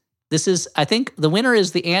surprise. I think the winner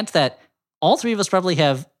is the aunt that all three of us probably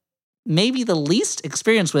have maybe the least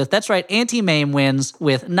experience with. That's right. Auntie Mame wins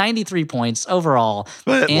with 93 points overall.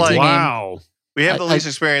 But wow. We have the least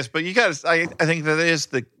experience, but you guys, I think that is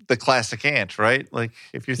the classic aunt, right? Like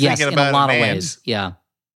if you're thinking about in a lot of ways. Yeah.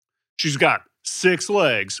 She's got 6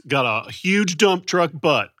 legs, got a huge dump truck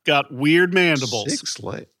butt, got weird mandibles. 6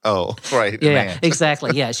 legs. Oh, right. Yeah,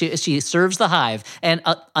 exactly. Yeah, she serves the hive. And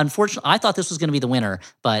unfortunately, I thought this was going to be the winner,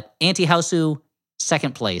 but Auntie Hausu,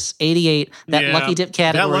 second place, 88. That Lucky Dip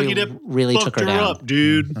category really took her down. Up,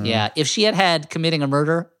 dude. Yeah, if she had committing a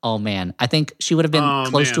murder, oh man, I think she would have been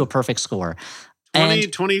close to a perfect score.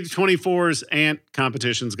 2024's aunt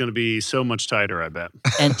competition is going to be so much tighter, I bet.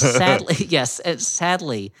 And sadly,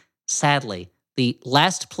 the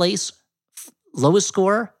last place, lowest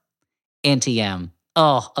score, Auntie M.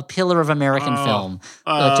 Oh, a pillar of American film.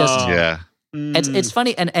 It's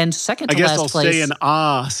funny. And second to last place. I guess I'll stay in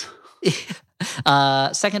Oz.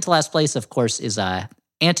 Second to last place, of course, is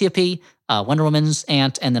Antiope, Wonder Woman's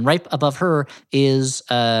aunt, and then right above her is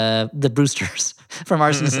the Brewsters from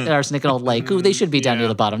Arsenic and Old Lake, who they should be down near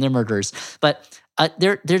the bottom. They're murderers. But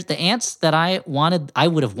there's the aunts that I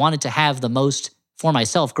would have wanted to have the most for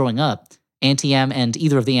myself growing up. Auntie M and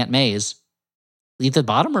either of the Aunt Mays, leave the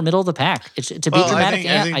bottom or middle of the pack. To be dramatic,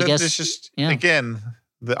 I guess. It's just again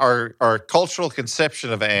our cultural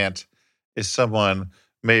conception of ant is someone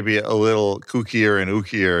maybe a little kookier and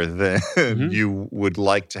ookier than you would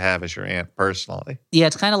like to have as your aunt personally. Yeah,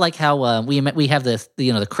 it's kind of like how we have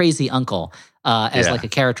the crazy uncle as like a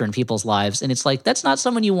character in people's lives, and it's like that's not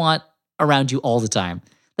someone you want around you all the time.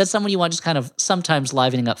 That's someone you want just kind of sometimes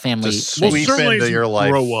livening up family. Just sweep into your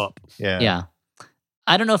life. Grow up. Yeah.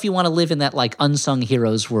 I don't know if you want to live in that like unsung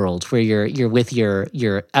heroes world where you're with your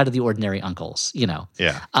out of the ordinary uncles, you know.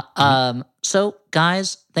 Yeah. So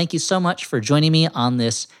guys, thank you so much for joining me on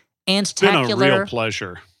this It's been a ant-tacular real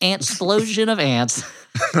pleasure. ant-splosion of ants.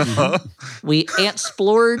 We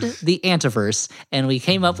ant-splored the antiverse and we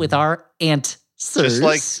came up with our ant. Just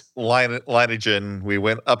like Lineagen, we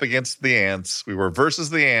went up against the ants. We were versus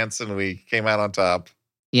the ants, and we came out on top.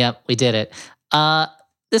 Yep, we did it.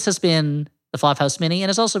 This has been the Flophouse Mini, and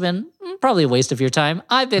it's also been probably a waste of your time.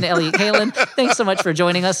 I've been Elliot Kalin. Thanks so much for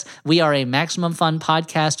joining us. We are a Maximum Fun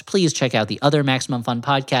podcast. Please check out the other Maximum Fun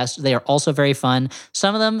podcasts. They are also very fun.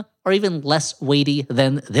 Some of them are even less weighty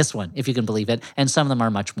than this one, if you can believe it, and some of them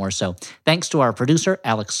are much more so. Thanks to our producer,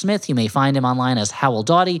 Alex Smith. You may find him online as Howell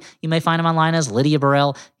Doughty. You may find him online as Lydia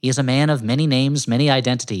Burrell. He is a man of many names, many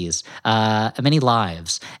identities, many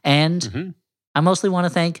lives. And I mostly want to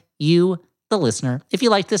thank you, the listener. If you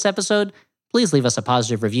liked this episode, please leave us a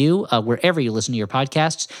positive review wherever you listen to your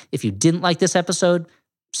podcasts. If you didn't like this episode,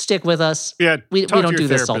 stick with us. Yeah, we don't do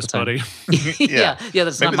this all the time. Buddy. yeah,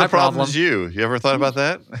 that's Maybe not my the problem is you. You ever thought about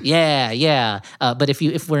that? Yeah. But if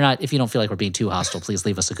you don't feel like we're being too hostile, please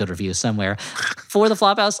leave us a good review somewhere. For the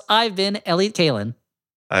Flophouse, I've been Elliot Kalin.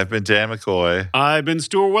 I've been Dan McCoy. I've been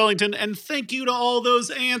Stuart Wellington, and thank you to all those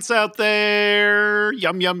ants out there.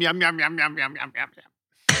 Yum, yum, yum, yum, yum, yum, yum, yum, yum.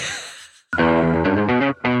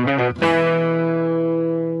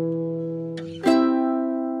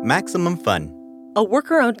 Maximum Fun, a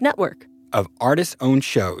worker-owned network of artist-owned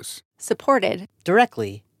shows. supported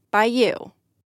Directly by you.